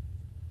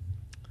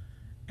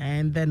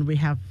 And then we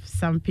have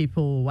some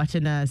people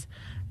watching us.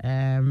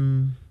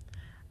 I'm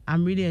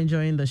really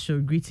enjoying the show.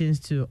 Greetings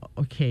to,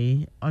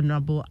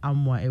 Honorable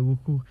Amwa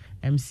Ewuku,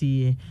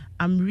 MCA.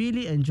 I'm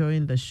really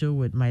enjoying the show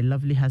with my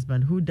lovely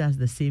husband who does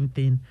the same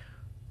thing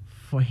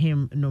for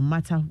him. No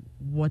matter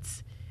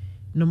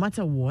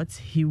what,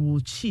 he will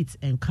cheat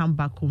and come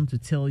back home to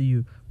tell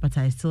you, but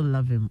I still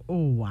love him.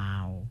 Oh,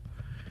 wow.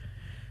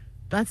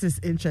 That is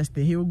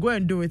interesting. He will go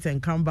and do it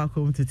and come back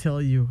home to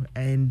tell you,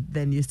 and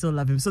then you still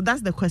love him. So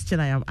that's the question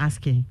I am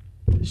asking.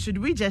 Should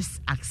we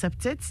just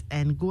accept it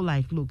and go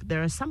like, look,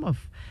 there are some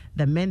of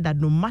the men that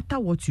no matter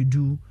what you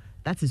do,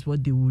 that is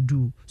what they will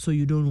do. So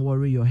you don't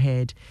worry your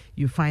head.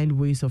 You find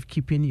ways of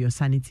keeping your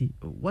sanity.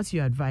 What's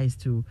your advice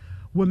to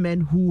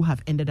women who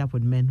have ended up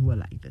with men who are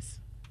like this?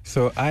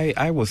 So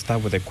I will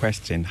start with a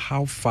question.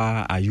 How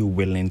far are you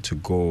willing to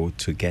go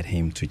to get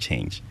him to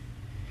change?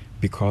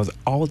 Because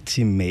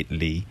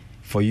ultimately,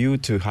 for you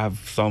to have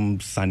some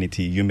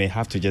sanity, you may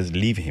have to just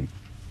leave him.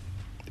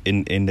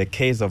 In the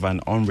case of an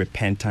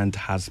unrepentant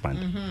husband.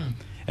 Mm-hmm.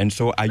 And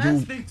so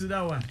Let's stick to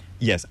that one.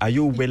 Yes, are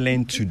you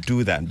willing to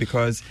do that?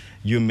 Because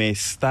you may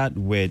start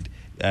with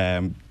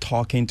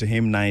talking to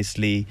him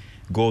nicely,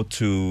 go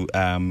to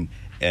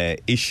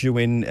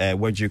issuing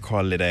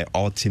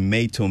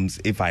ultimatums.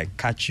 If I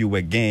catch you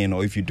again,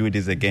 or if you do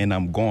this again,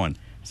 I'm gone.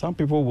 Some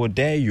people will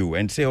dare you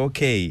and say,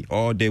 okay,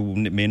 or they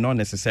may not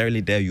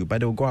necessarily dare you,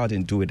 but they'll go out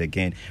and do it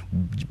again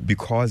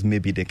because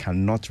maybe they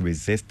cannot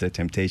resist the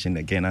temptation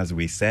again, as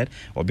we said,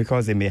 or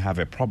because they may have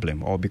a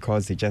problem, or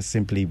because they just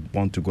simply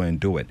want to go and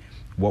do it.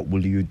 What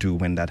will you do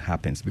when that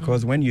happens?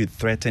 Because when you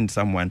threaten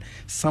someone,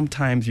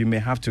 sometimes you may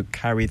have to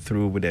carry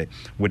through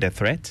with a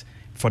threat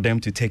for them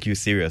to take you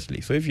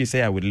seriously. So if you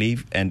say, I would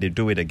leave, and they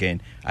do it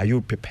again, are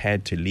you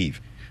prepared to leave?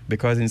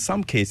 Because in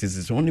some cases,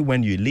 it's only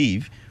when you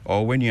leave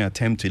or when you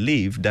attempt to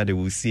leave that they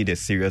will see the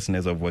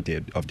seriousness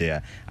of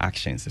their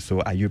actions.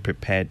 So are you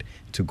prepared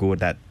to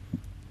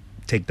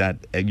take that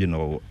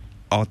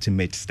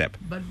ultimate step?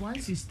 But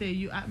once you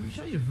stay, I'm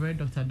sure you've read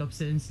Dr.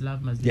 Dobson's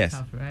Love Must Be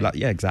Tough, right?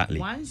 Yeah, exactly.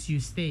 Once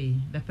you stay,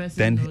 the person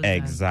then knows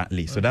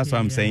exactly. That, so that's why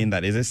I'm saying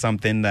that. Is it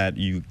something that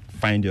you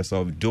find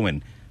yourself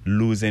doing,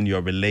 losing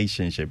your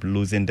relationship,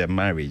 losing the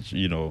marriage,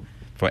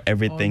 for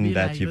everything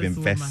that you've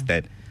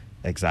invested? Woman.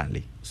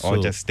 Exactly. Or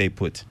just stay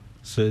put.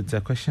 So it's a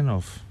question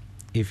of,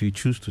 if you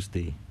choose to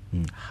stay,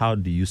 how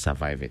do you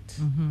survive it?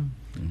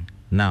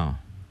 Now,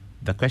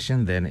 the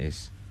question then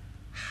is,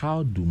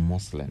 how do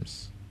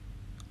Muslims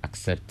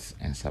accept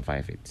and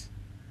survive it?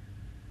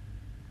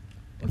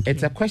 Okay.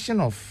 It's a question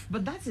of.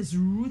 But that is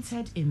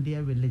rooted in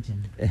their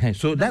religion.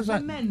 So that's why.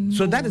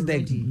 So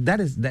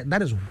that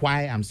is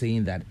why I'm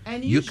saying that.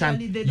 And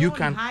usually they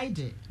don't hide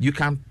it. You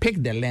can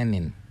pick the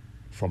learning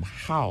from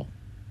how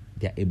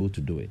they are able to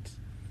do it.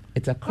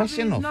 It's a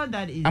question of. It's not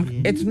that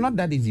easy. It's not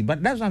that easy,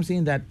 but that's why I'm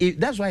saying that.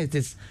 That's why it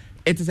is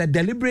a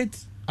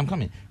deliberate. I'm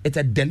coming. It's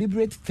a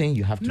deliberate thing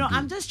you have to do. No,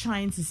 I'm just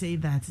trying to say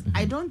that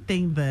I don't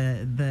think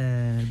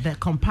the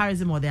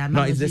comparison or the analogy.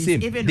 No, it's the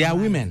same. Even they are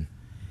women.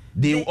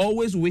 They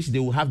always wish they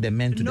will have the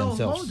men to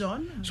themselves. No,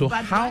 hold on. So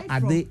but how are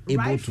they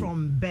able to?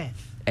 From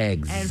birth.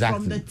 Exactly. And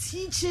from the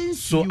teachings.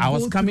 So I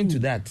was coming to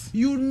that.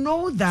 You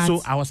know that.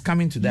 So I was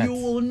coming to that. You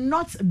will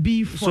not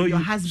be for your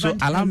husband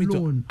so allow alone. me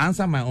to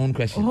answer my own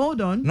question. Hold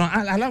on. No,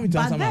 allow me to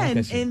answer my own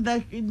question.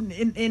 But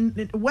then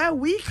in where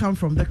we come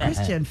from, the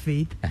Christian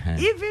faith,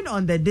 even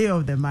on the day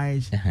of the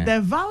marriage, the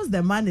vows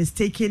the man is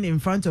taking in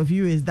front of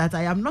you is that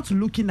I am not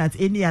looking at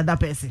any other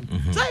person.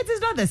 So it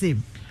is not the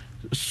same.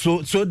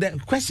 So the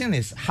question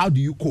is, how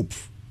do you cope?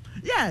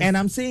 Yes. And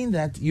I'm saying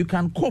that you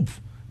can cope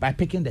by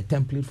picking the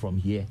template from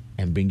here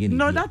and bringing it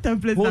No, here. that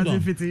template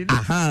doesn't fit in.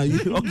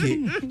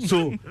 Okay.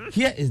 So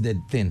here is the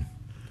thing.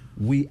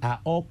 We are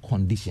all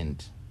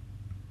conditioned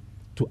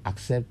to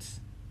accept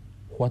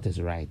what is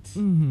right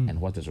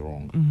and what is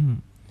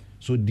wrong.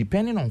 So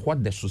depending on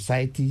what the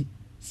society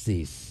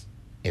says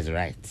is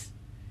right,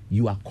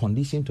 you are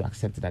conditioned to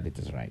accept that it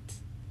is right.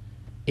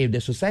 If the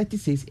society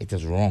says it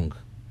is wrong,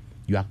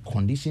 you are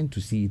conditioned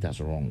to see it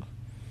as wrong.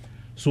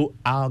 So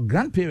our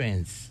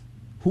grandparents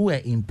who were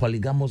in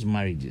polygamous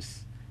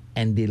marriages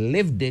and they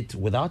lived it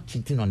without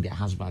cheating on their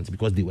husbands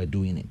because they were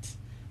doing it,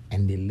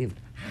 and they lived,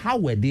 how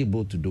were they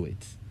able to do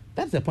it?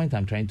 That's the point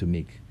I'm trying to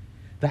make.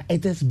 That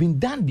it has been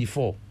done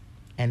before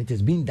and it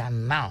is being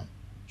done now.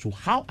 So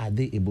how are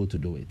they able to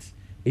do it?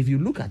 If you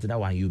look at that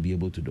one, you'll be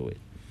able to do it.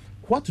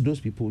 What those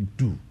people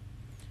do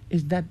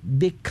is that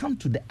they come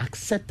to the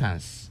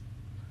acceptance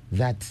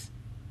that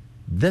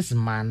this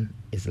man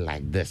is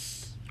like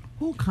this.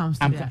 Who comes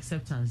to the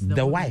acceptance?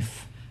 The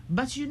wife.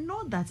 But you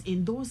know that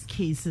in those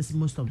cases,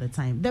 most of the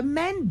time, the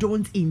men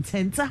don't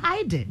intend to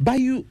hide it. But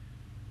you...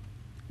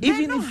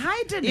 Even if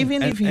hiding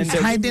even it. if he's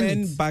hiding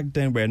women it. back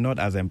then were not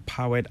as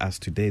empowered as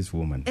today's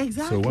woman.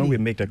 Exactly. So when we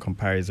make the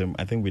comparison,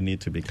 I think we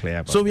need to be clear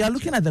about So we are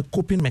looking at the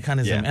coping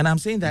mechanism. Yeah. And I'm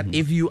saying that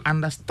if you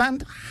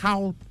understand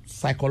how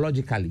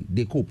psychologically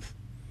they cope,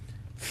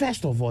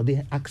 first of all,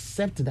 they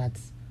accept that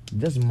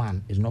this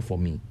man is not for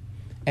me.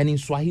 And in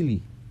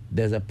Swahili,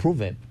 there's a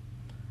proverb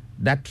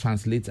that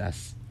translates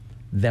as,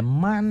 the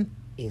man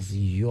is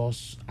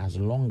yours as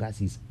long as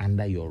he's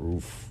under your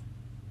roof.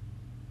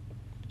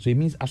 So it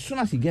means as soon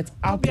as he gets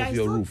out of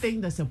your roof. I still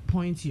think there's a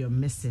point you're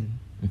missing.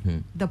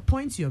 The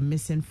point you're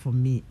missing for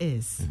me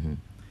is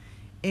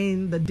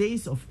in the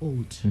days of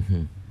old.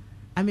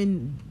 I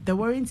mean, there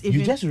weren't even...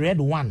 You just read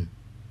one.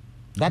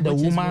 That the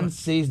woman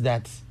says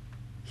that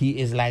he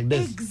is like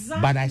this,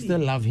 but I still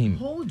love him.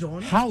 Hold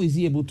on. How is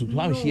he able to?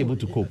 How is she able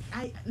to cope?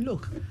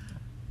 Look,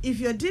 if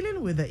you're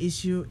dealing with the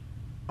issue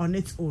on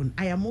its own,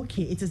 I am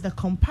okay. It is the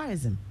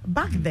comparison.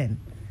 Back then,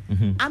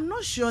 I'm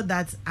not sure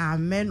that our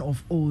men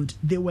of old,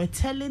 they were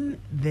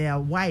telling their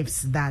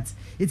wives that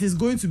it is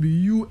going to be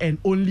you and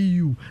only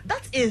you.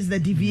 That is the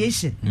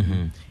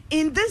deviation.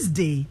 In this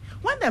day,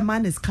 when the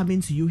man is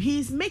coming to you, he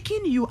is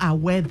making you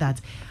aware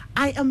that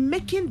I am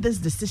making this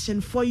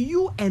decision for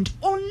you and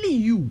only only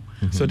you.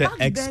 So the Back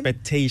then,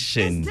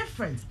 expectation is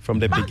different from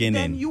the Back beginning.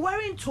 Then, you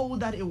weren't told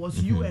that it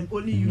was you and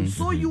only you.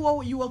 So you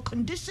were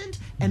conditioned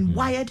and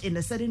wired in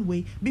a certain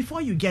way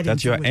before you get that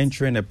into you're it.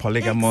 entering a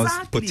polygamous,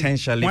 Exactly.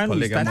 potentially When we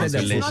polygamous started the-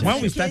 relationship.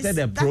 when we started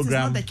the That is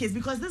program- not the case,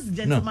 because this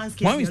gentleman's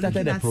case when we you're started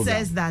looking the at program-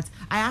 says that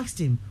I asked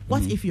him,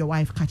 what if your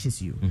wife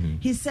catches you?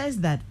 He says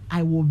that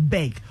I will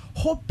beg,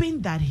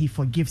 hoping that she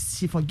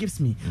forgives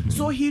me.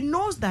 So he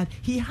knows that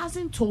he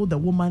hasn't told the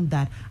woman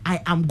that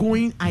I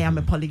am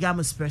a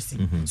polygamous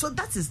person. So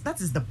that is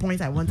the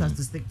point I want us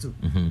to stick to.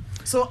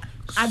 So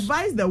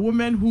advise the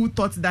woman who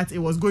thought that it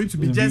was going to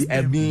be just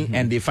them.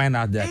 and they find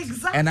out that.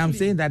 Exactly. And I'm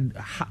saying that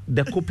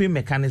the coping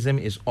mechanism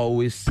is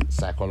always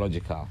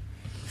psychological.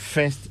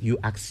 First, you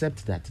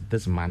accept that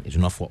this man is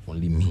not for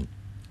only me.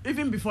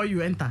 Even before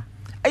you enter.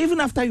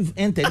 Even after you've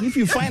entered, if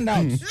you find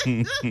out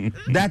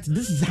that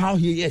this is how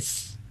he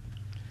is.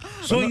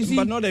 So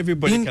But not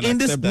everybody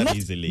can accept that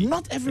easily.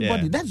 Not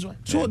everybody. Yeah. That's right.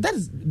 So that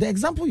is the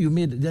example you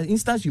made. The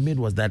instance you made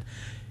was that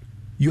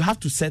you have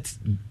to set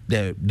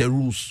the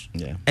rules,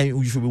 and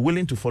you should be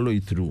willing to follow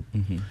it through.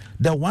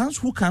 The ones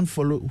who can't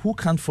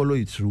follow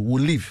it through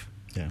will leave.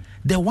 Yeah.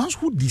 The ones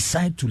who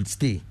decide to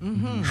stay,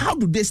 how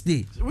do they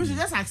stay? We should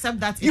just accept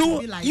that it will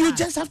be like You that.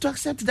 just have to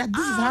accept that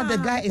this is how the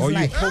guy is Or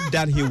like. you hope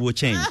that he will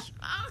change.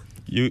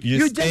 You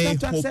You stay just have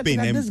to accept hoping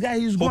that and this guy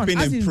is gone. hoping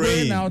As and he's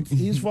praying. going out,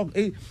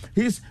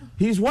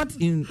 he's what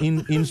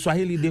in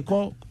Swahili they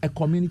call a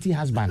community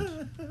husband.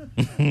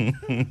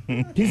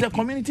 He's a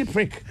community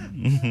prick.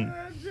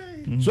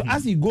 So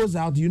as he goes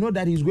out, you know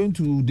that he's going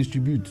to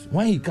distribute.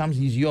 When he comes,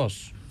 he's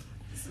yours.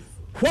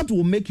 What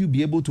will make you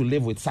be able to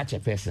live with such a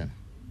person?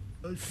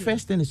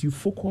 First thing is you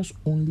focus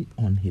only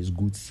on his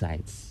good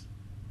sides.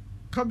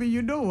 Kobe,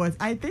 you know what?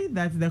 I think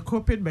that the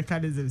coping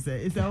mechanisms,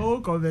 it's a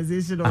whole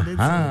conversation on it.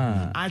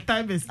 Our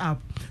time is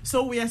up.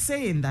 So we are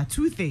saying that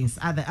two things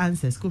are the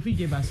answers. Kofi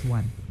gave us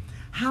one.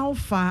 How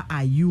far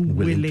are you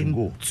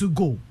willing to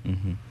go?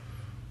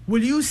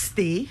 Will you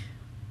stay?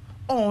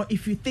 Or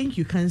if you think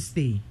you can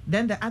stay,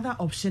 then the other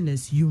option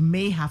is you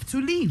may have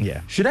to leave.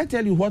 Yeah. Should I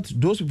tell you what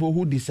those people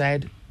who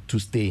decide to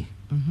stay,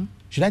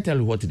 should I tell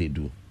you what they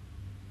do?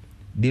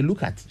 They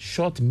look at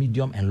short,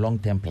 medium, and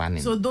long-term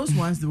planning. So those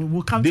ones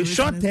will come The to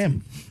short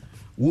term,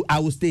 I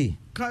will stay.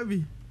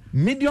 Kobe.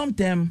 Medium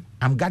term,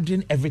 I'm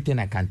gathering everything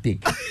I can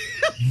take.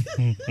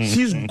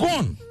 She's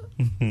gone.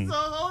 So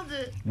hold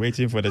it.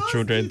 Waiting for the Those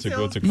children to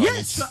go to college.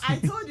 Yes. So I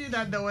told you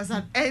that there was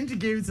an end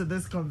game to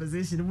this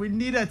conversation. We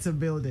needed to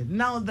build it.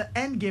 Now the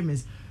end game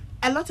is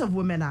a lot of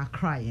women are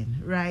crying,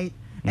 right?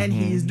 And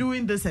he's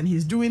doing this and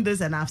he's doing this,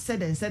 and I've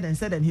said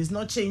and he's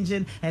not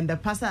changing, and the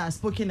pastor has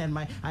spoken and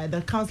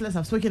the counselors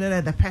have spoken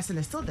and the person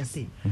is still the same.